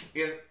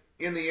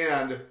the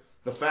end,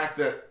 the fact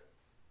that,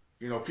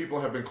 people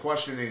have been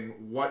questioning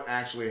what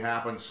actually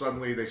happened,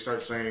 suddenly they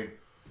start saying,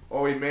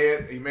 oh, he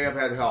may have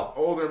had help.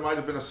 Oh, there might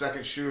have been a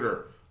second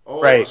shooter.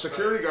 Oh, right. A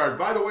security guard.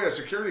 By the way, a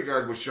security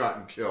guard was shot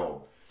and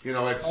killed.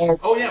 It's.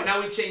 Oh yeah,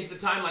 now we've changed the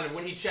timeline of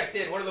when he checked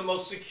in. One of the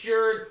most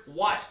secured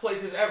watch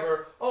places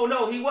ever. Oh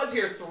no, he was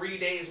here 3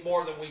 days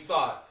more than we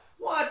thought.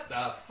 What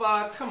the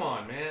fuck? Come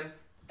on, man.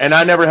 And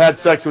I never had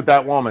sex with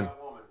that woman.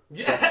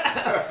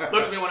 Yeah.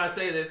 Look at me when I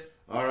say this.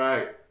 All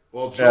right.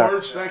 Well,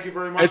 George, thank you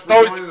very much for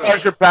joining us. It's always a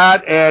pleasure,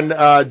 Pat,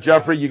 and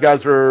Jeffrey. You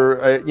guys are,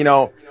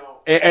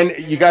 and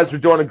you guys are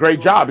doing a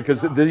great job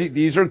because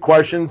these are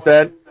questions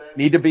that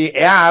need to be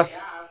asked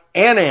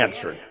and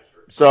answered.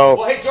 So,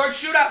 well, hey George,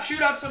 shoot out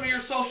some of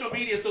your social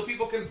media so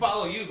people can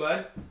follow you,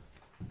 bud.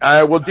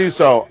 I will do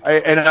so,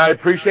 and I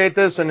appreciate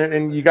this,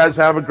 and you guys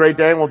have a great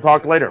day, and we'll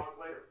talk later.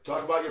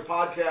 Talk about your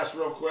podcast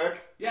real quick.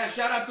 Yeah,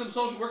 shout out some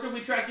social. Where can we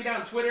track you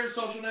down? Twitter,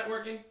 social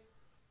networking.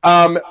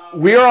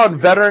 We are on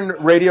Veteran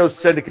Radio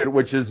Syndicate,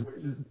 which is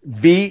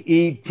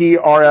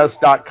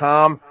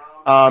VETRS.com.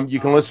 You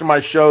can listen to my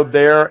show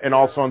there, and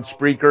also on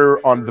Spreaker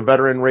on the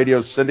Veteran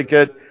Radio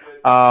Syndicate.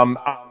 I'm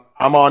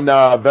on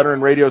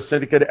Veteran Radio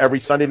Syndicate every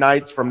Sunday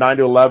nights from 9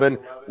 to 11.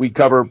 We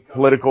cover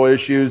political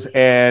issues,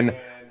 and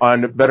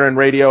on Veteran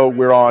Radio.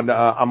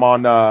 I'm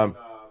on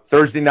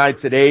Thursday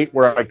nights at 8,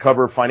 where I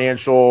cover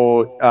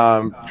financial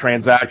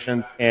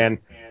transactions and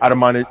how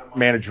to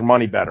manage your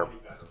money better.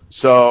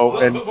 So,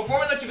 Well, but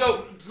before we let you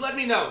go, let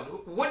me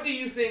know, what do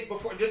you think,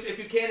 before, just if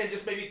you can, in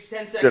just maybe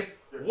 10 seconds,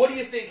 what do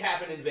you think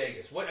happened in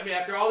Vegas?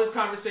 After all this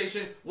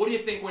conversation, what do you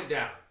think went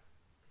down?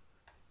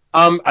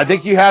 I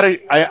think you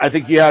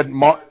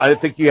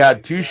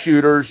had two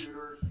shooters.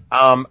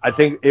 I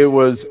think it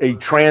was a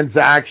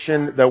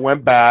transaction that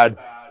went bad,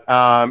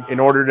 in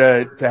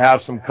order to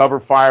have some cover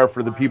fire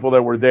for the people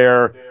that were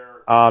there,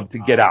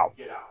 to get out.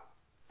 You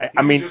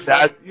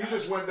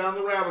just went down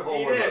the rabbit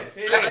hole with us.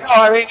 He did. No,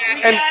 I mean,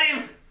 We got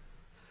him.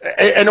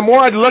 And the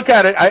more I look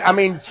at it, I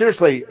mean,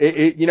 seriously,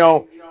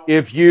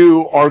 if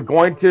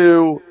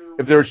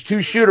there's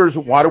two shooters,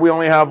 why do we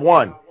only have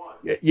one?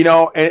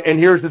 And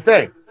here's the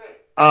thing.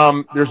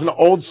 There's an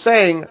old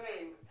saying,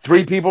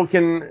 two people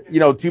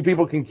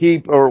can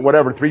keep, or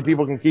whatever, three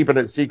people can keep it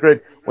a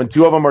secret when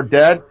two of them are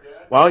dead.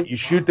 Well, you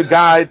shoot the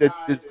guy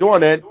that's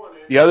doing it.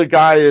 The other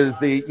guy is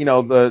they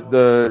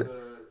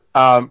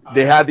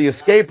had the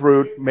escape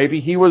route. Maybe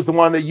he was the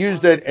one that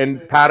used it,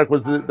 and Paddock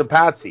was the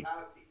patsy.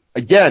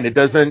 Again, it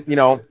doesn't,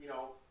 that's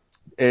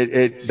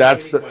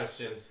the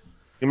questions.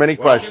 Too many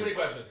questions.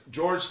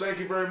 George, thank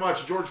you very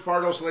much. George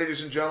Pardos,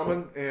 ladies and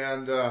gentlemen,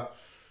 and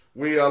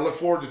we look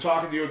forward to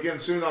talking to you again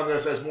soon on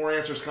this as more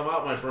answers come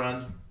out, my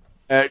friend.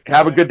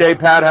 Have a good day,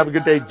 Pat. Have a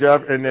good day,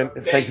 Jeff, and then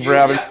thank you for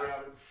having me.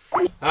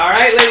 All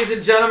right, ladies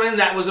and gentlemen,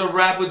 that was a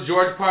wrap with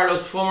George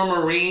Pardos,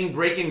 former Marine,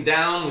 breaking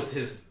down with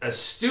his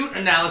astute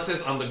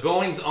analysis on the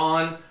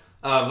goings-on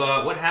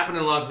of what happened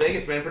in Las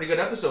Vegas, man. Pretty good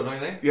episode, don't you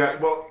think? Yeah,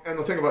 well, and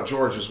the thing about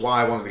George is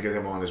why I wanted to get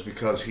him on is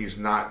because he's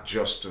not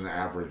just an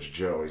average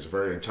Joe. He's a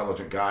very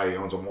intelligent guy. He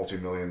owns a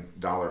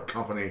multi-million-dollar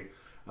company.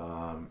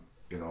 A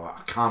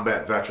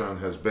combat veteran,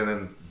 has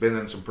been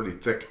in some pretty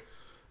thick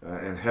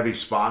and heavy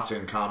spots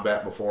in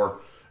combat before.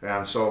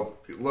 And so,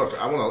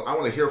 look, I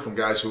want to hear from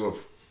guys who have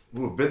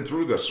been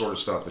through this sort of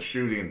stuff, the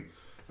shooting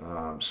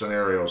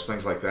scenarios,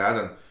 things like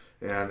that,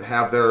 and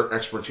have their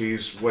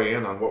expertise weigh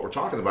in on what we're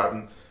talking about.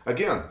 And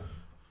again,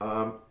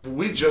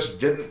 we just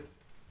didn't.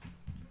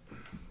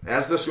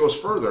 As this goes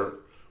further,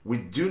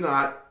 we're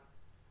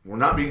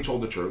not being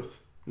told the truth.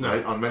 No,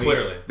 right? On many,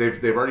 clearly.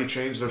 They've already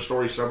changed their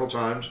story several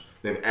times.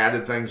 They've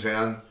added things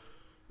in,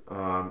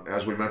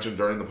 as we mentioned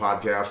during the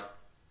podcast.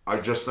 I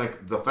just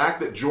think the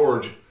fact that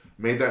George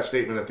made that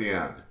statement at the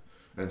end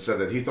and said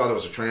that he thought it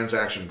was a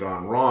transaction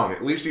gone wrong,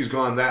 at least he's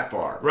gone that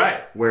far.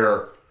 Right.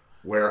 Where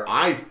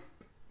I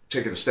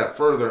take it a step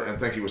further and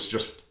think he was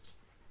just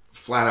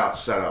flat out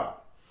set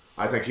up.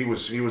 I think he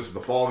was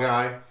the fall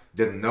guy,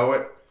 didn't know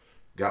it,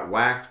 got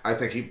whacked. I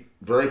think he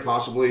very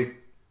possibly,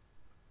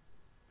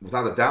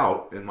 without a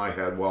doubt in my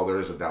head, well, there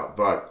is a doubt,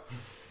 but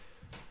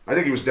I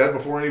think he was dead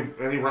before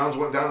any rounds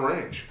went down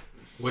range.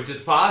 Which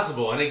is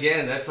possible. And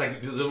again, that's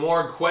like the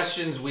more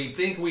questions we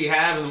think we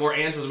have and the more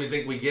answers we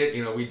think we get,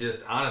 we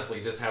just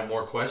honestly just have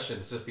more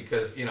questions just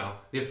because,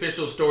 the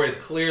official story is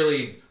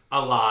clearly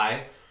a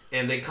lie.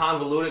 And they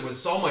convolute it with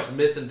so much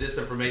mis and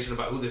disinformation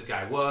about who this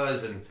guy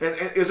was. And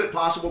is it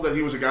possible that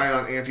he was a guy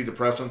on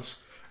antidepressants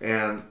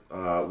and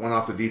went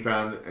off the deep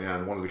end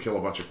and wanted to kill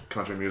a bunch of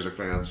country music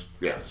fans?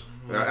 Yes.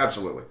 Mm-hmm.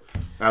 Absolutely.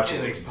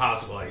 Anything's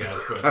possible, I guess.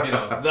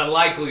 But, the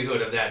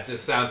likelihood of that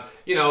just sounds,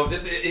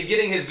 just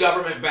getting his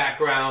government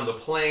background, the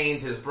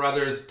planes, his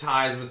brother's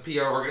ties with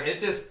PR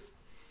organizations,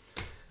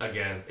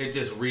 it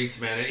just reeks,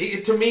 man.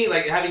 To me,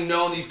 like having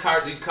known these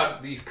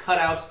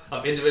cutouts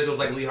of individuals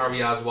like Lee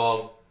Harvey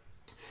Oswald,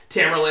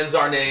 Tamerlan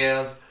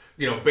Tsarnaev,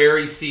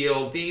 Barry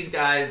Seal, these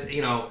guys,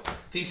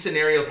 these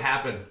scenarios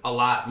happen a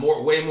lot,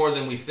 way more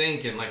than we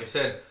think. And like I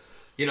said,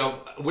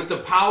 with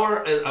the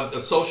power of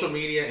the social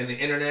media and the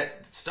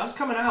internet, stuff's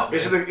coming out, man.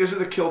 Is it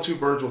to kill two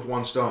birds with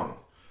one stone?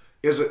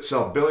 Is it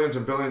sell billions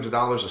and billions of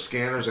dollars of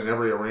scanners in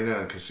every arena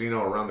and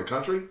casino around the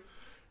country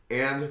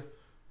and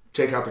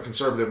take out the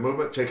conservative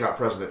movement, take out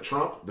President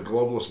Trump, the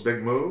globalist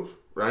big move,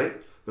 right?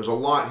 There's a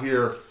lot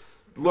here.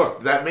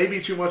 Look, that may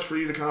be too much for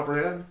you to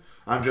comprehend.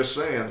 I'm just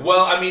saying.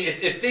 Well, I mean,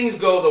 if things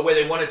go the way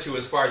they wanted to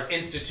as far as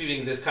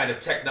instituting this kind of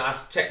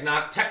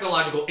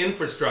technological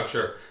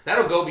infrastructure,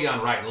 that'll go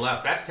beyond right and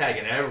left. That's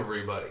tagging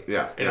everybody.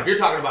 Yeah. And if you're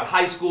talking about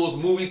high schools,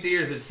 movie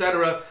theaters,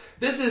 etc.,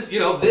 this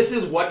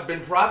is what's been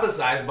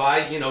prophesized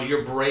by,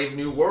 your brave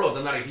new worlds.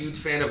 I'm not a huge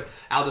fan of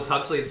Aldous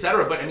Huxley,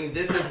 etc., but I mean,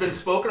 this has been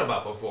spoken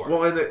about before.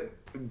 Well, and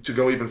to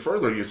go even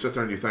further, you sit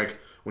there and you think,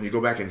 when you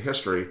go back in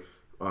history,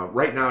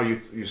 right now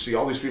you see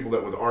all these people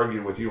that would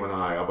argue with you and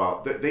I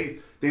about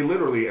they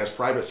literally, as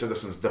private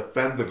citizens,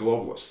 defend the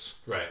globalists.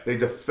 Right. They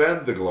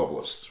defend the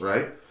globalists,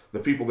 right? The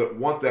people that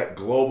want that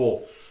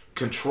global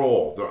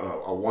control.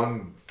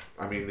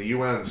 The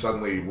UN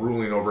suddenly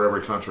ruling over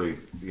every country,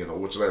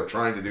 which they're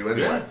trying to do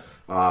anyway.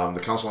 Yeah.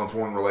 The Council on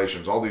Foreign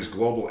Relations, all these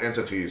global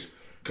entities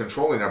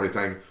controlling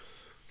everything.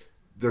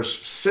 There's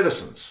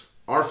citizens,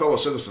 our fellow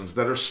citizens,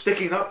 that are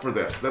sticking up for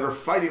this, that are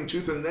fighting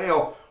tooth and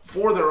nail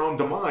for their own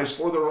demise,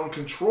 for their own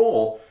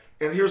control.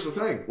 And here's the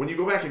thing. When you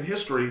go back in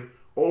history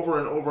over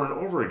and over and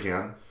over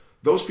again,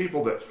 those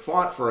people that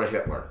fought for a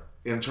Hitler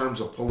in terms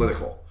of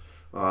political,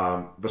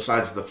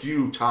 besides the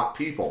few top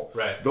people,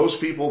 Right. those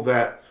people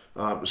that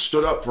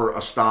stood up for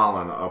a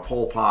Stalin, a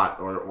Pol Pot,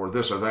 or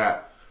this or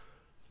that,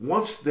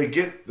 once they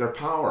get their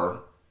power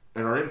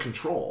and are in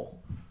control,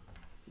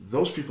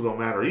 those people don't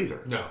matter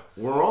either. No.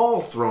 We're all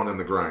thrown in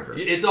the grinder.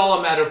 It's all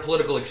a matter of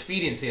political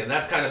expediency, and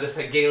that's kind of this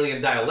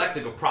Hegelian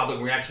dialectic of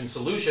problem, reaction,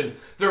 solution.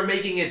 They're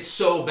making it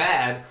so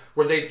bad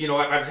where they,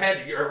 I've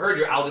heard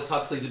your Aldous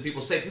Huxleys and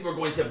people say people are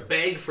going to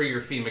beg for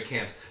your FEMA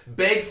camps,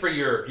 beg for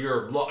your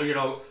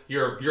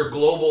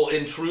global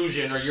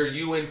intrusion or your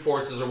UN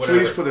forces or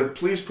whatever.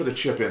 Please put a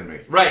chip in me.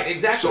 Right,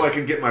 exactly. So I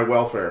can get my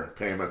welfare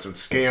payments and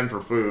scan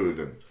for food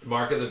and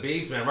Mark of the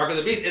beast, man, mark of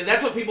the beast, and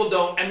that's what people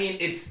don't. I mean,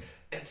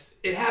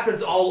 it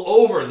happens all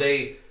over.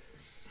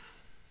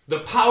 The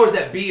powers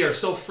that be are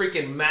so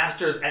freaking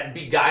masters at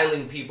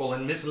beguiling people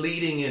and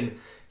misleading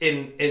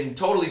and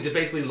totally just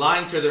basically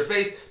lying to their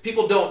face.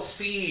 People don't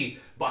see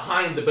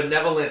behind the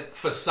benevolent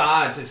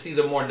facade to see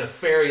the more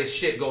nefarious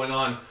shit going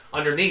on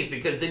underneath,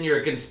 because then you're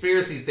a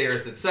conspiracy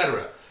theorist,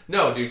 etc.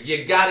 No, dude,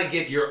 you gotta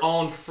get your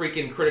own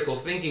freaking critical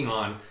thinking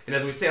on. And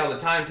as we say all the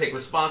time, take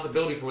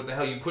responsibility for what the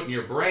hell you put in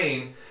your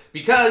brain.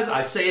 Because,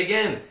 I say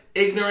again,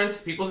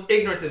 people's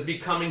ignorance is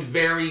becoming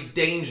very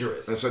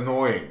dangerous. it's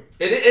annoying.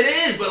 It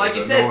is, but like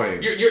It's you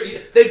annoying.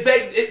 said, they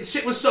begged.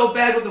 Shit was so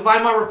bad with the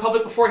Weimar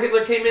Republic before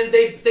Hitler came in.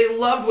 They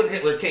loved when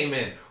Hitler came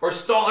in, or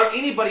Stalin, or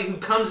anybody who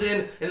comes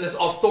in this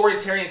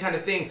authoritarian kind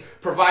of thing,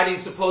 providing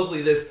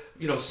supposedly this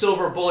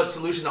silver bullet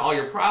solution to all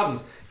your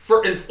problems.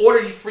 In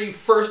order for you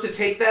first to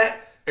take that,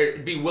 or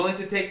be willing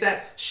to take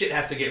that, shit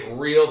has to get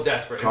real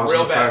desperate and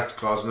real bad.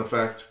 Cause and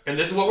effect. And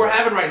this is what we're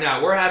having right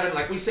now. We're having,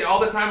 like we say all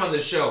the time on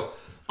this show,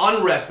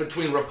 unrest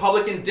between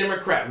Republican,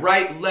 Democrat,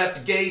 right,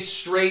 left, gay,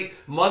 straight,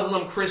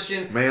 Muslim,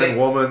 Christian,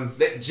 Woman,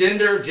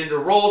 gender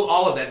roles,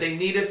 all of that. They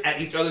need us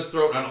at each other's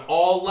throat on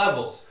all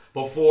levels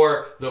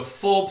before the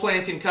full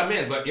plan can come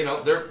in. But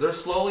they're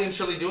slowly and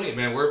surely doing it,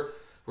 man. We're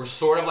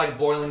sort of like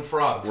boiling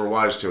frogs. we're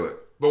wise to it.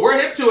 But we're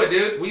hip to it,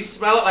 dude. We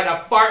smell it like a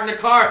fart in the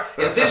car.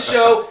 And this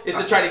show is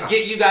to try to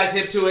get you guys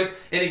hip to it.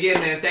 And again,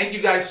 man, thank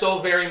you guys so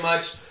very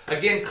much.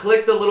 Again,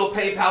 click the little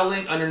PayPal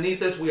link underneath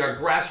this. We are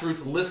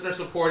grassroots, listener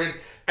supported.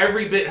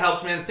 Every bit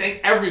helps, man. Thank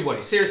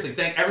everybody. Seriously,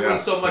 thank everybody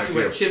so much who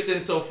has chipped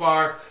in so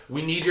far.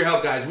 We need your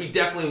help, guys. We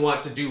definitely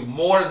want to do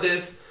more of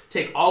this,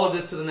 take all of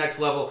this to the next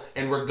level,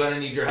 and we're going to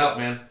need your help,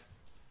 man.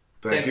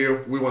 Thank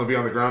you. We want to be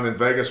on the ground in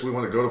Vegas. We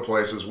want to go to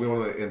places. We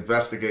want to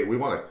investigate. We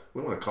want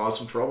to cause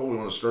some trouble. We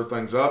want to stir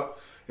things up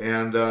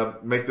and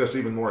make this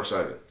even more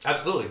exciting.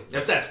 Absolutely.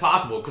 If that's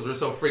possible, because we're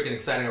so freaking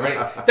exciting already.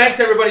 Thanks,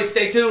 everybody.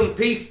 Stay tuned.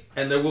 Peace.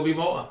 And there will be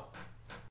more.